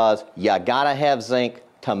 because you gotta have zinc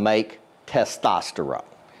to make testosterone.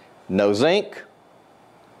 No zinc,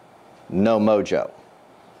 no mojo.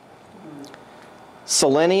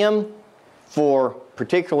 Selenium,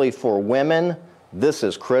 particularly for women, this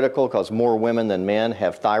is critical because more women than men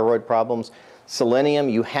have thyroid problems. Selenium,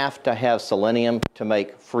 you have to have selenium to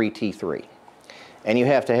make free T3. And you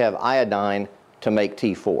have to have iodine to make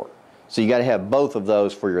T4. So you got to have both of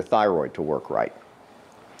those for your thyroid to work right.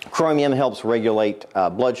 Chromium helps regulate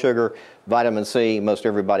blood sugar. Vitamin C, most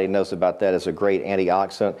everybody knows about that, is a great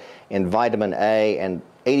antioxidant. And vitamin A, and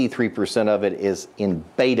 83% of it is in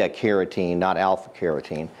beta carotene, not alpha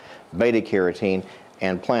carotene. Beta carotene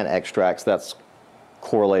and plant extracts, that's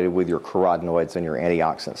correlated with your carotenoids and your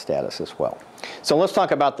antioxidant status as well. So let's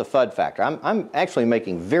talk about the FUD factor. I'm actually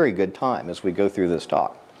making very good time as we go through this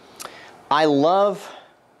talk. I love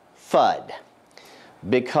FUD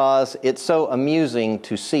because it's so amusing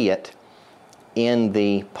to see it in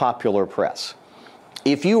the popular press.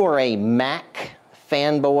 If you are a Mac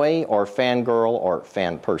fanboy or fangirl or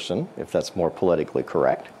fan person, if that's more politically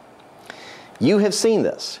correct, you have seen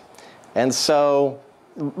this. And so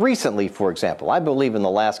recently, for example, I believe in the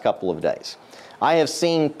last couple of days, I have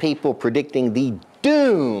seen people predicting the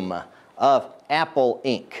doom of Apple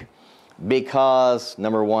Inc. because,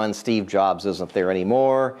 number one, Steve Jobs isn't there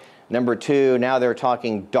anymore. Number two, now they're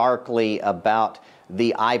talking darkly about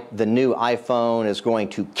the new iPhone is going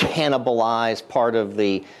to cannibalize part of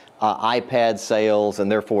the iPad sales, and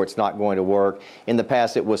therefore it's not going to work. In the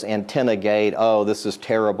past, it was Antenna Gate. Oh, this is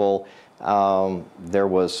terrible. There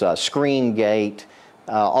was Screen Gate,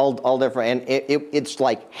 all different. And it's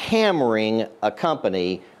like hammering a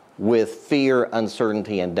company with fear,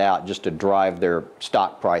 uncertainty, and doubt just to drive their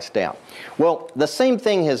stock price down. Well, the same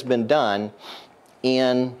thing has been done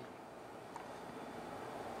in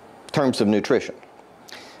terms of nutrition.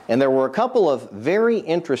 And there were a couple of very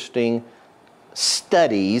interesting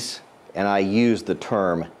studies, and I use the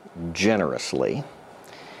term generously,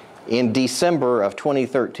 in December of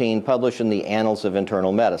 2013 published in the Annals of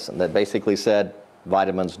Internal Medicine that basically said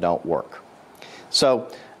vitamins don't work.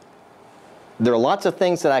 So there are lots of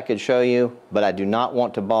things that I could show you, but I do not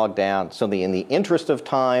want to bog down. So in the interest of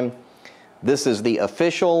time, this is the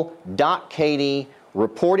official Doc Cady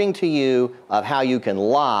reporting to you of how you can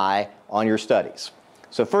lie on your studies.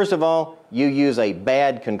 So first of all, you use a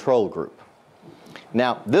bad control group.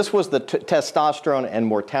 Now, this was the testosterone and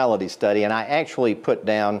mortality study, and I actually put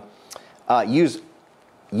down use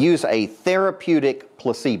a therapeutic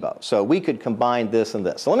placebo. So we could combine this and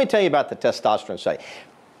this. So let me tell you about the testosterone study.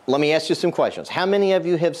 Let me ask you some questions. How many of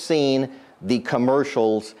you have seen the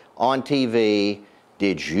commercials on TV?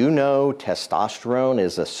 Did you know testosterone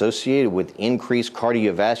is associated with increased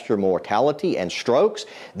cardiovascular mortality and strokes?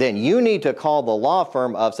 Then you need to call the law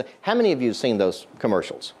firm of... How many of you have seen those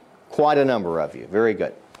commercials? Quite a number of you. Very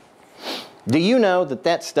good. Do you know that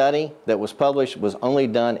that study that was published was only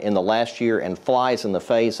done in the last year and flies in the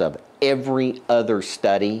face of every other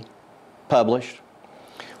study published?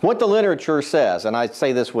 What the literature says, and I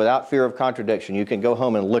say this without fear of contradiction, you can go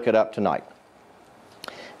home and look it up tonight.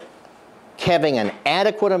 Having an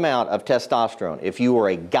adequate amount of testosterone, if you are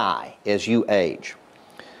a guy as you age,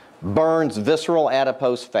 burns visceral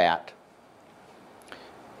adipose fat,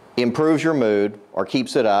 improves your mood or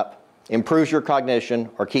keeps it up, improves your cognition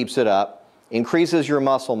or keeps it up, increases your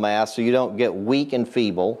muscle mass so you don't get weak and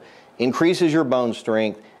feeble, increases your bone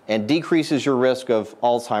strength, and decreases your risk of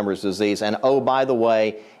Alzheimer's disease. And oh, by the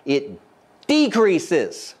way, it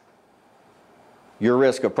decreases your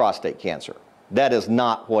risk of prostate cancer. That is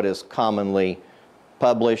not what is commonly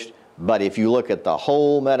published, but if you look at the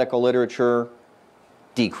whole medical literature,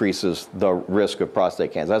 decreases the risk of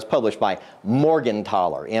prostate cancer. That's published by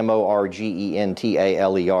Morgentaler, M-O-R-G-E-N-T-A-L-E-R,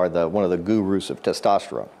 one of the gurus of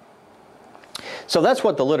testosterone. So that's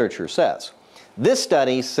what the literature says. This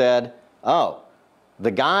study said, oh,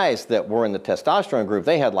 the guys that were in the testosterone group,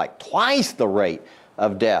 they had like twice the rate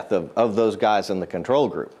of death of those guys in the control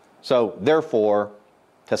group. So therefore,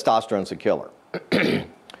 testosterone's a killer.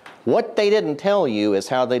 What they didn't tell you is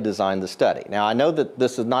how they designed the study. Now, I know that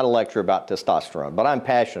this is not a lecture about testosterone, but I'm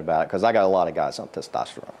passionate about it because I got a lot of guys on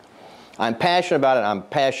testosterone. I'm passionate about it. I'm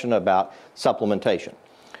passionate about supplementation.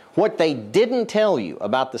 What they didn't tell you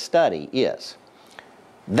about the study is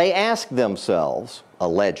they asked themselves,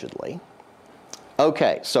 allegedly,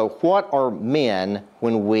 okay, so what are men,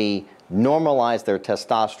 when we normalize their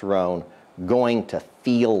testosterone, going to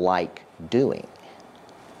feel like doing?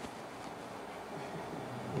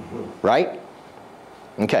 Right?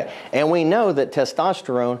 Okay. And we know that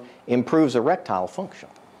testosterone improves erectile function.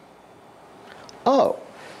 Oh,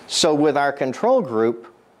 so with our control group,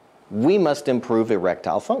 we must improve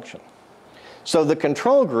erectile function. So the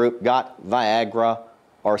control group got Viagra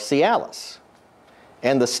or Cialis,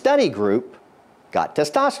 and the study group got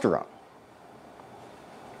testosterone.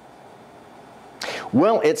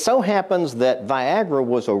 Well, it so happens that Viagra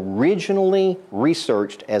was originally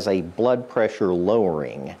researched as a blood pressure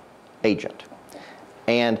lowering agent.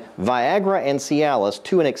 And Viagra and Cialis,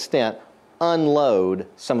 to an extent, unload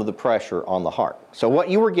some of the pressure on the heart. So what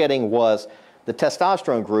you were getting was the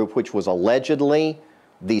testosterone group, which was allegedly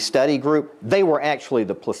the study group, they were actually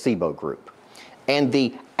the placebo group. And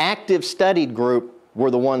the active studied group were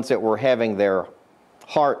the ones that were having their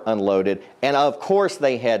heart unloaded. And of course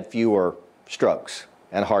they had fewer strokes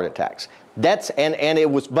and heart attacks. But it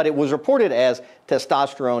was reported as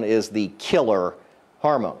testosterone is the killer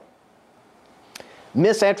hormone.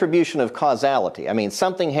 Misattribution of causality. I mean,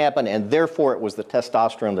 something happened and therefore it was the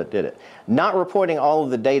testosterone that did it. Not reporting all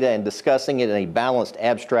of the data and discussing it in a balanced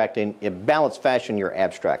fashion in your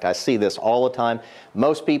abstract. I see this all the time.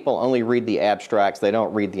 Most people only read the abstracts. They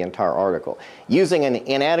don't read the entire article. Using an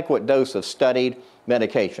inadequate dose of studied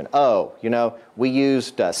medication. Oh, you know, we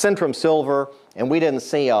used Centrum Silver and we didn't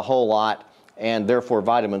see a whole lot, and therefore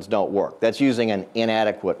vitamins don't work. That's using an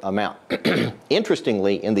inadequate amount.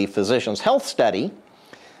 Interestingly, in the Physician's Health Study,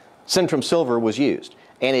 Centrum Silver was used,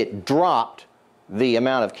 and it dropped the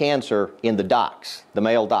amount of cancer in the docs, the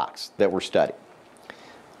male docs that were studied.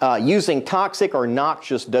 Using toxic or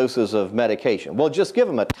noxious doses of medication. Well, just give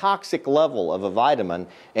them a toxic level of a vitamin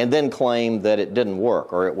and then claim that it didn't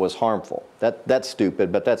work or it was harmful. That's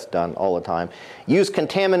stupid, but that's done all the time. Use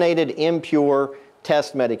contaminated, impure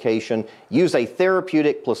test medication. Use a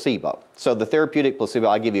therapeutic placebo. So the therapeutic placebo,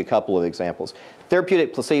 I'll give you a couple of examples.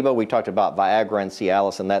 Therapeutic placebo, we talked about Viagra and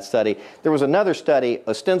Cialis in that study. There was another study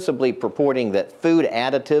ostensibly purporting that food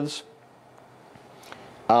additives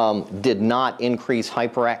did not increase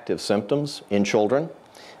hyperactive symptoms in children,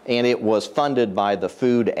 and it was funded by the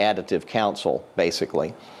Food Additive Council,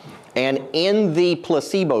 basically. And in the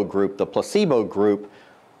placebo group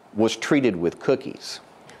was treated with cookies.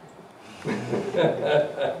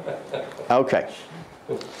 Okay.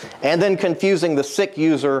 And then confusing the sick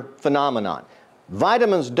user phenomenon.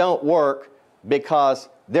 Vitamins don't work because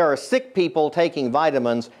there are sick people taking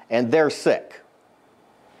vitamins and they're sick.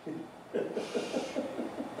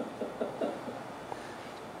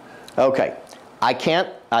 Okay, I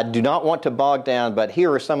do not want to bog down, but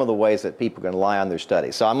here are some of the ways that people can lie on their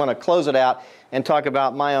studies. So I'm going to close it out and talk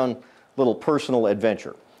about my own little personal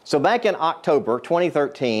adventure. So back in October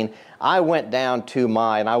 2013, I went down to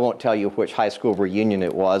and I won't tell you which high school reunion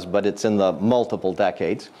it was, but it's in the multiple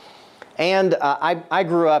decades. And I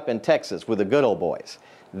grew up in Texas with the good old boys.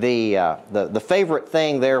 The favorite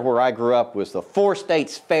thing there where I grew up was the 4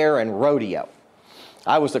 States Fair and rodeo.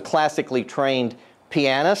 I was a classically trained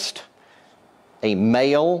pianist, a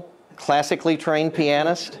male classically trained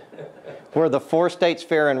pianist, where the 4 States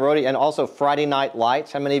Fair and rodeo, and also Friday Night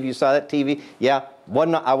Lights. How many of you saw that TV? Yeah,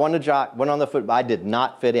 I won a jock, went on the football. I did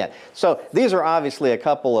not fit in. So these are obviously a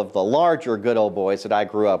couple of the larger good old boys that I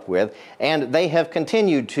grew up with, and they have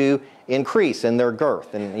continued to increase in their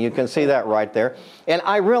girth, and you can see that right there. And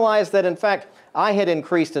I realized that, in fact, I had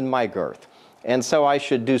increased in my girth, and so I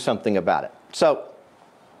should do something about it. So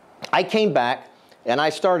I came back, and I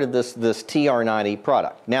started this TR-90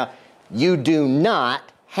 product. Now, you do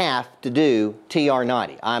not have to do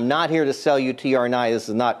TR-90. I'm not here to sell you TR-90. This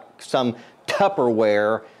is not some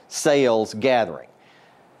Tupperware sales gathering.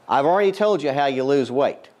 I've already told you how you lose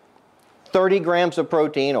weight. 30 grams of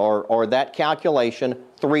protein, or that calculation,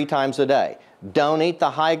 3 times a day. Don't eat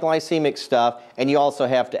the high glycemic stuff, and you also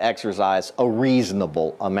have to exercise a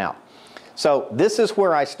reasonable amount. So this is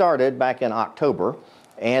where I started back in October,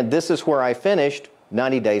 and this is where I finished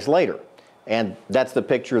 90 days later. And that's the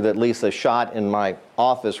picture that Lisa shot in my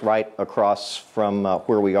office right across from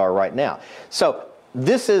where we are right now. So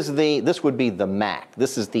this would be the Mac.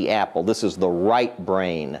 This is the Apple. This is the right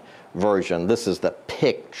brain version. This is the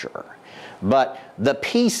picture. But the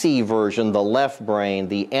PC version, the left brain,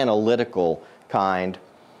 the analytical kind,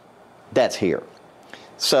 that's here.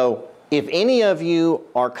 So if any of you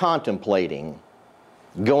are contemplating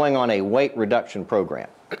going on a weight reduction program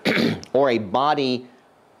or a body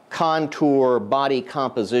contour, body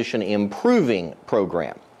composition improving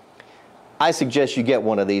program, I suggest you get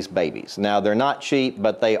one of these babies. Now, they're not cheap,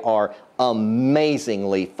 but they are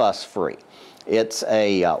amazingly fuss-free. It's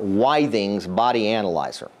a Withings body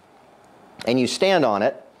analyzer. And you stand on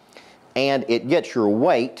it, and it gets your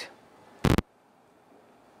weight.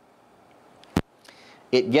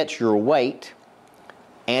 It gets your weight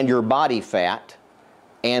and your body fat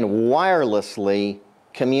and wirelessly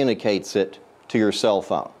communicates it to your cell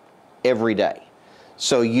phone every day.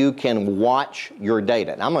 So you can watch your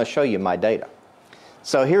data. And I'm going to show you my data.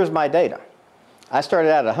 So here's my data. I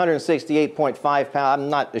started out at 168.5 pounds. I'm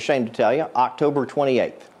not ashamed to tell you, October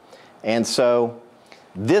 28th. And so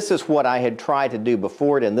this is what I had tried to do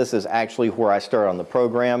before it, and this is actually where I started on the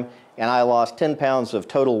program. And I lost 10 pounds of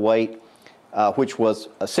total weight, which was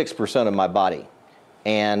 6% of my body.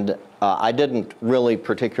 And I didn't really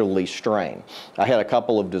particularly strain. I had a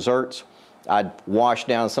couple of desserts. I'd wash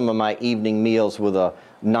down some of my evening meals with a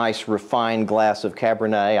nice refined glass of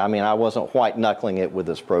Cabernet. I mean, I wasn't white knuckling it with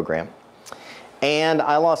this program. And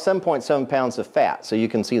I lost 7.7 pounds of fat. So you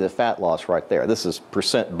can see the fat loss right there. This is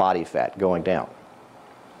percent body fat going down.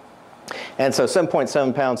 And so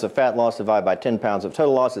 7.7 pounds of fat loss divided by 10 pounds of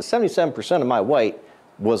total loss is 77% of my weight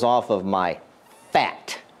was off of my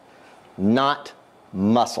fat, not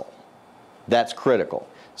muscle. That's critical.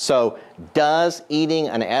 So does eating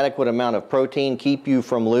an adequate amount of protein keep you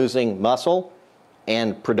from losing muscle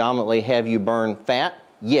and predominantly have you burn fat?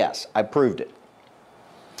 Yes, I proved it.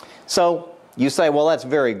 So you say, well,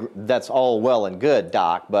 that's all well and good,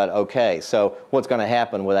 Doc, but okay, so what's going to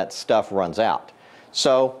happen when that stuff runs out?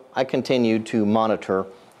 So I continued to monitor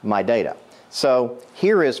my data. So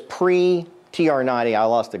here is pre-TR-90. I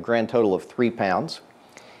lost a grand total of 3 pounds.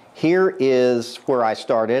 Here is where I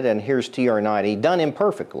started, and here's TR-90, done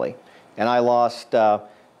imperfectly, and I lost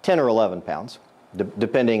 10 or 11 pounds,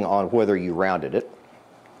 depending on whether you rounded it.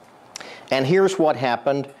 And here's what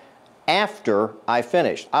happened after I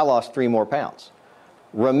finished. I lost 3 more pounds.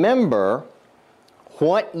 Remember,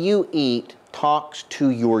 what you eat talks to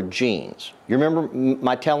your genes. You remember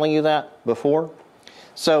my telling you that before?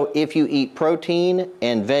 So if you eat protein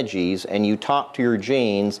and veggies and you talk to your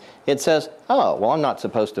genes, it says, oh, well, I'm not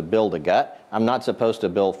supposed to build a gut. I'm not supposed to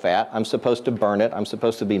build fat. I'm supposed to burn it. I'm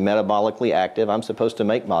supposed to be metabolically active. I'm supposed to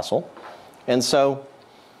make muscle. And so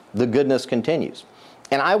the goodness continues.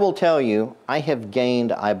 And I will tell you, I have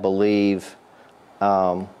gained, I believe,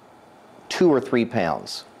 2 or 3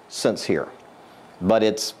 pounds since here. But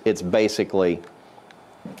it's basically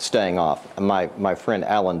staying off. My friend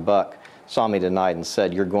Alan Buck saw me tonight and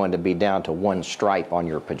said, you're going to be down to 1 stripe on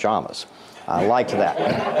your pajamas. I liked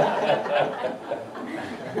that.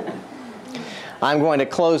 I'm going to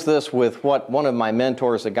close this with what one of my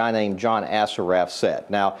mentors, a guy named John Assaraf, said.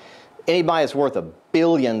 Now, anybody that's worth $1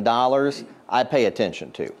 billion, I pay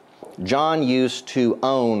attention to. John used to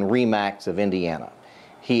own Remax of Indiana.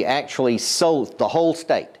 He actually sold the whole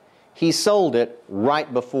state. He sold it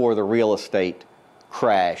right before the real estate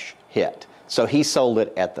crash hit. So he sold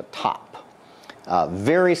it at the top.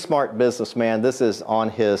 Very smart businessman. This is on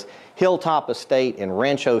his hilltop estate in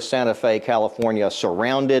Rancho Santa Fe, California,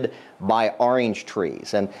 surrounded by orange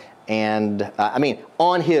trees. I mean,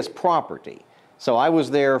 on his property. So I was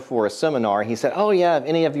there for a seminar. He said, oh yeah, if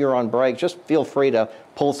any of you are on break, just feel free to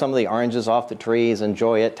pull some of the oranges off the trees,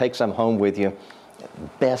 enjoy it, take some home with you.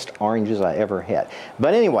 Best oranges I ever had.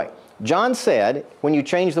 But anyway, John said, when you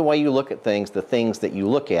change the way you look at things, the things that you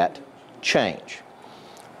look at change.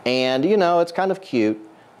 And you know, it's kind of cute,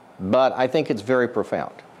 but I think it's very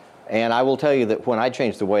profound. And I will tell you that when I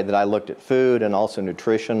changed the way that I looked at food and also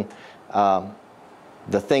nutrition,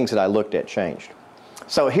 the things that I looked at changed.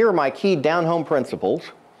 So here are my key down-home principles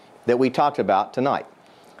that we talked about tonight.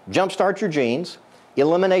 Jumpstart your genes,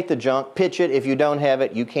 eliminate the junk, pitch it. If you don't have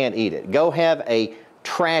it, you can't eat it. Go have a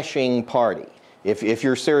trashing party. If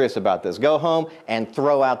you're serious about this, go home and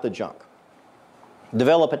throw out the junk.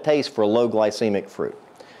 Develop a taste for low glycemic fruit.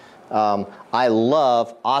 I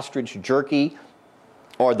love ostrich jerky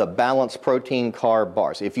or the balanced protein carb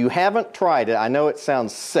bars. If you haven't tried it, I know it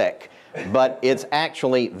sounds sick, but it's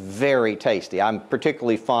actually very tasty. I'm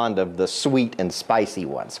particularly fond of the sweet and spicy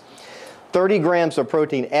ones. 30 grams of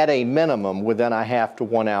protein at a minimum within a half to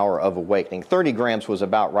 1 hour of awakening. 30 grams was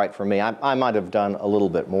about right for me. I might have done a little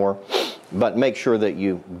bit more, but make sure that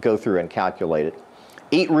you go through and calculate it.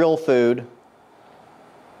 Eat real food.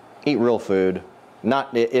 Eat real food.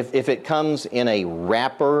 Not, if it comes in a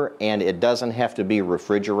wrapper and it doesn't have to be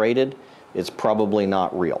refrigerated, it's probably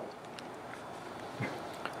not real.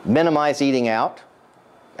 Minimize eating out.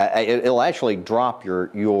 It'll actually drop your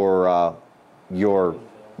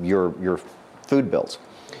food bills.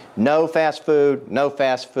 No fast food, no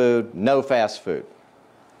fast food, no fast food.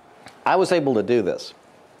 I was able to do this.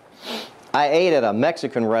 I ate at a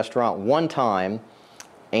Mexican restaurant one time,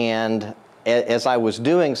 and as I was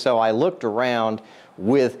doing so, I looked around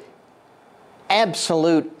with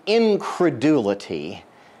absolute incredulity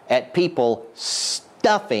at people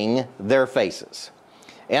stuffing their faces.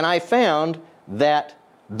 And I found that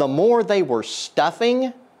the more they were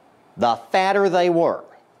stuffing, the fatter they were.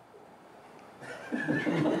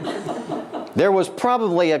 There was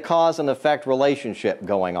probably a cause and effect relationship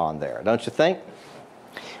going on there, don't you think?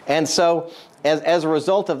 And so, as a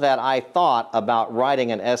result of that, I thought about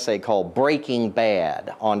writing an essay called Breaking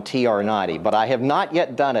Bad on TR-90, but I have not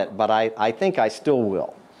yet done it, but I think I still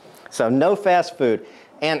will. So no fast food.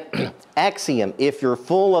 And axiom, if you're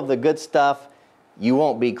full of the good stuff, you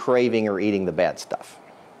won't be craving or eating the bad stuff.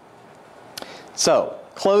 So,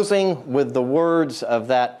 closing with the words of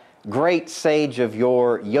that great sage of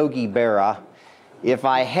yore, Yogi Berra, if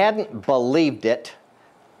I hadn't believed it,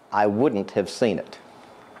 I wouldn't have seen it.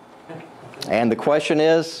 And the question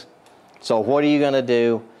is, so what are you going to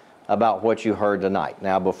do about what you heard tonight?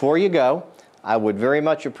 Now, before you go, I would very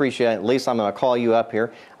much appreciate, at least I'm going to call you up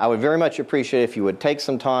here, I would very much appreciate if you would take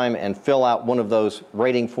some time and fill out one of those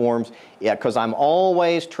rating forms. Yeah, because I'm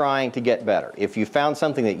always trying to get better. If you found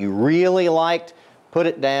something that you really liked, put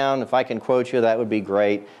it down. If I can quote you, that would be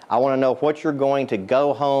great. I want to know what you're going to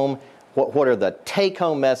go home, what are the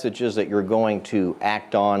take-home messages that you're going to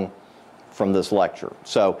act on from this lecture.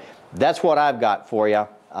 So that's what I've got for you.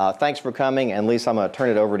 Thanks for coming, and Lisa, I'm going to turn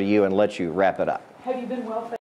it over to you and let you wrap it up. Have you been well fed?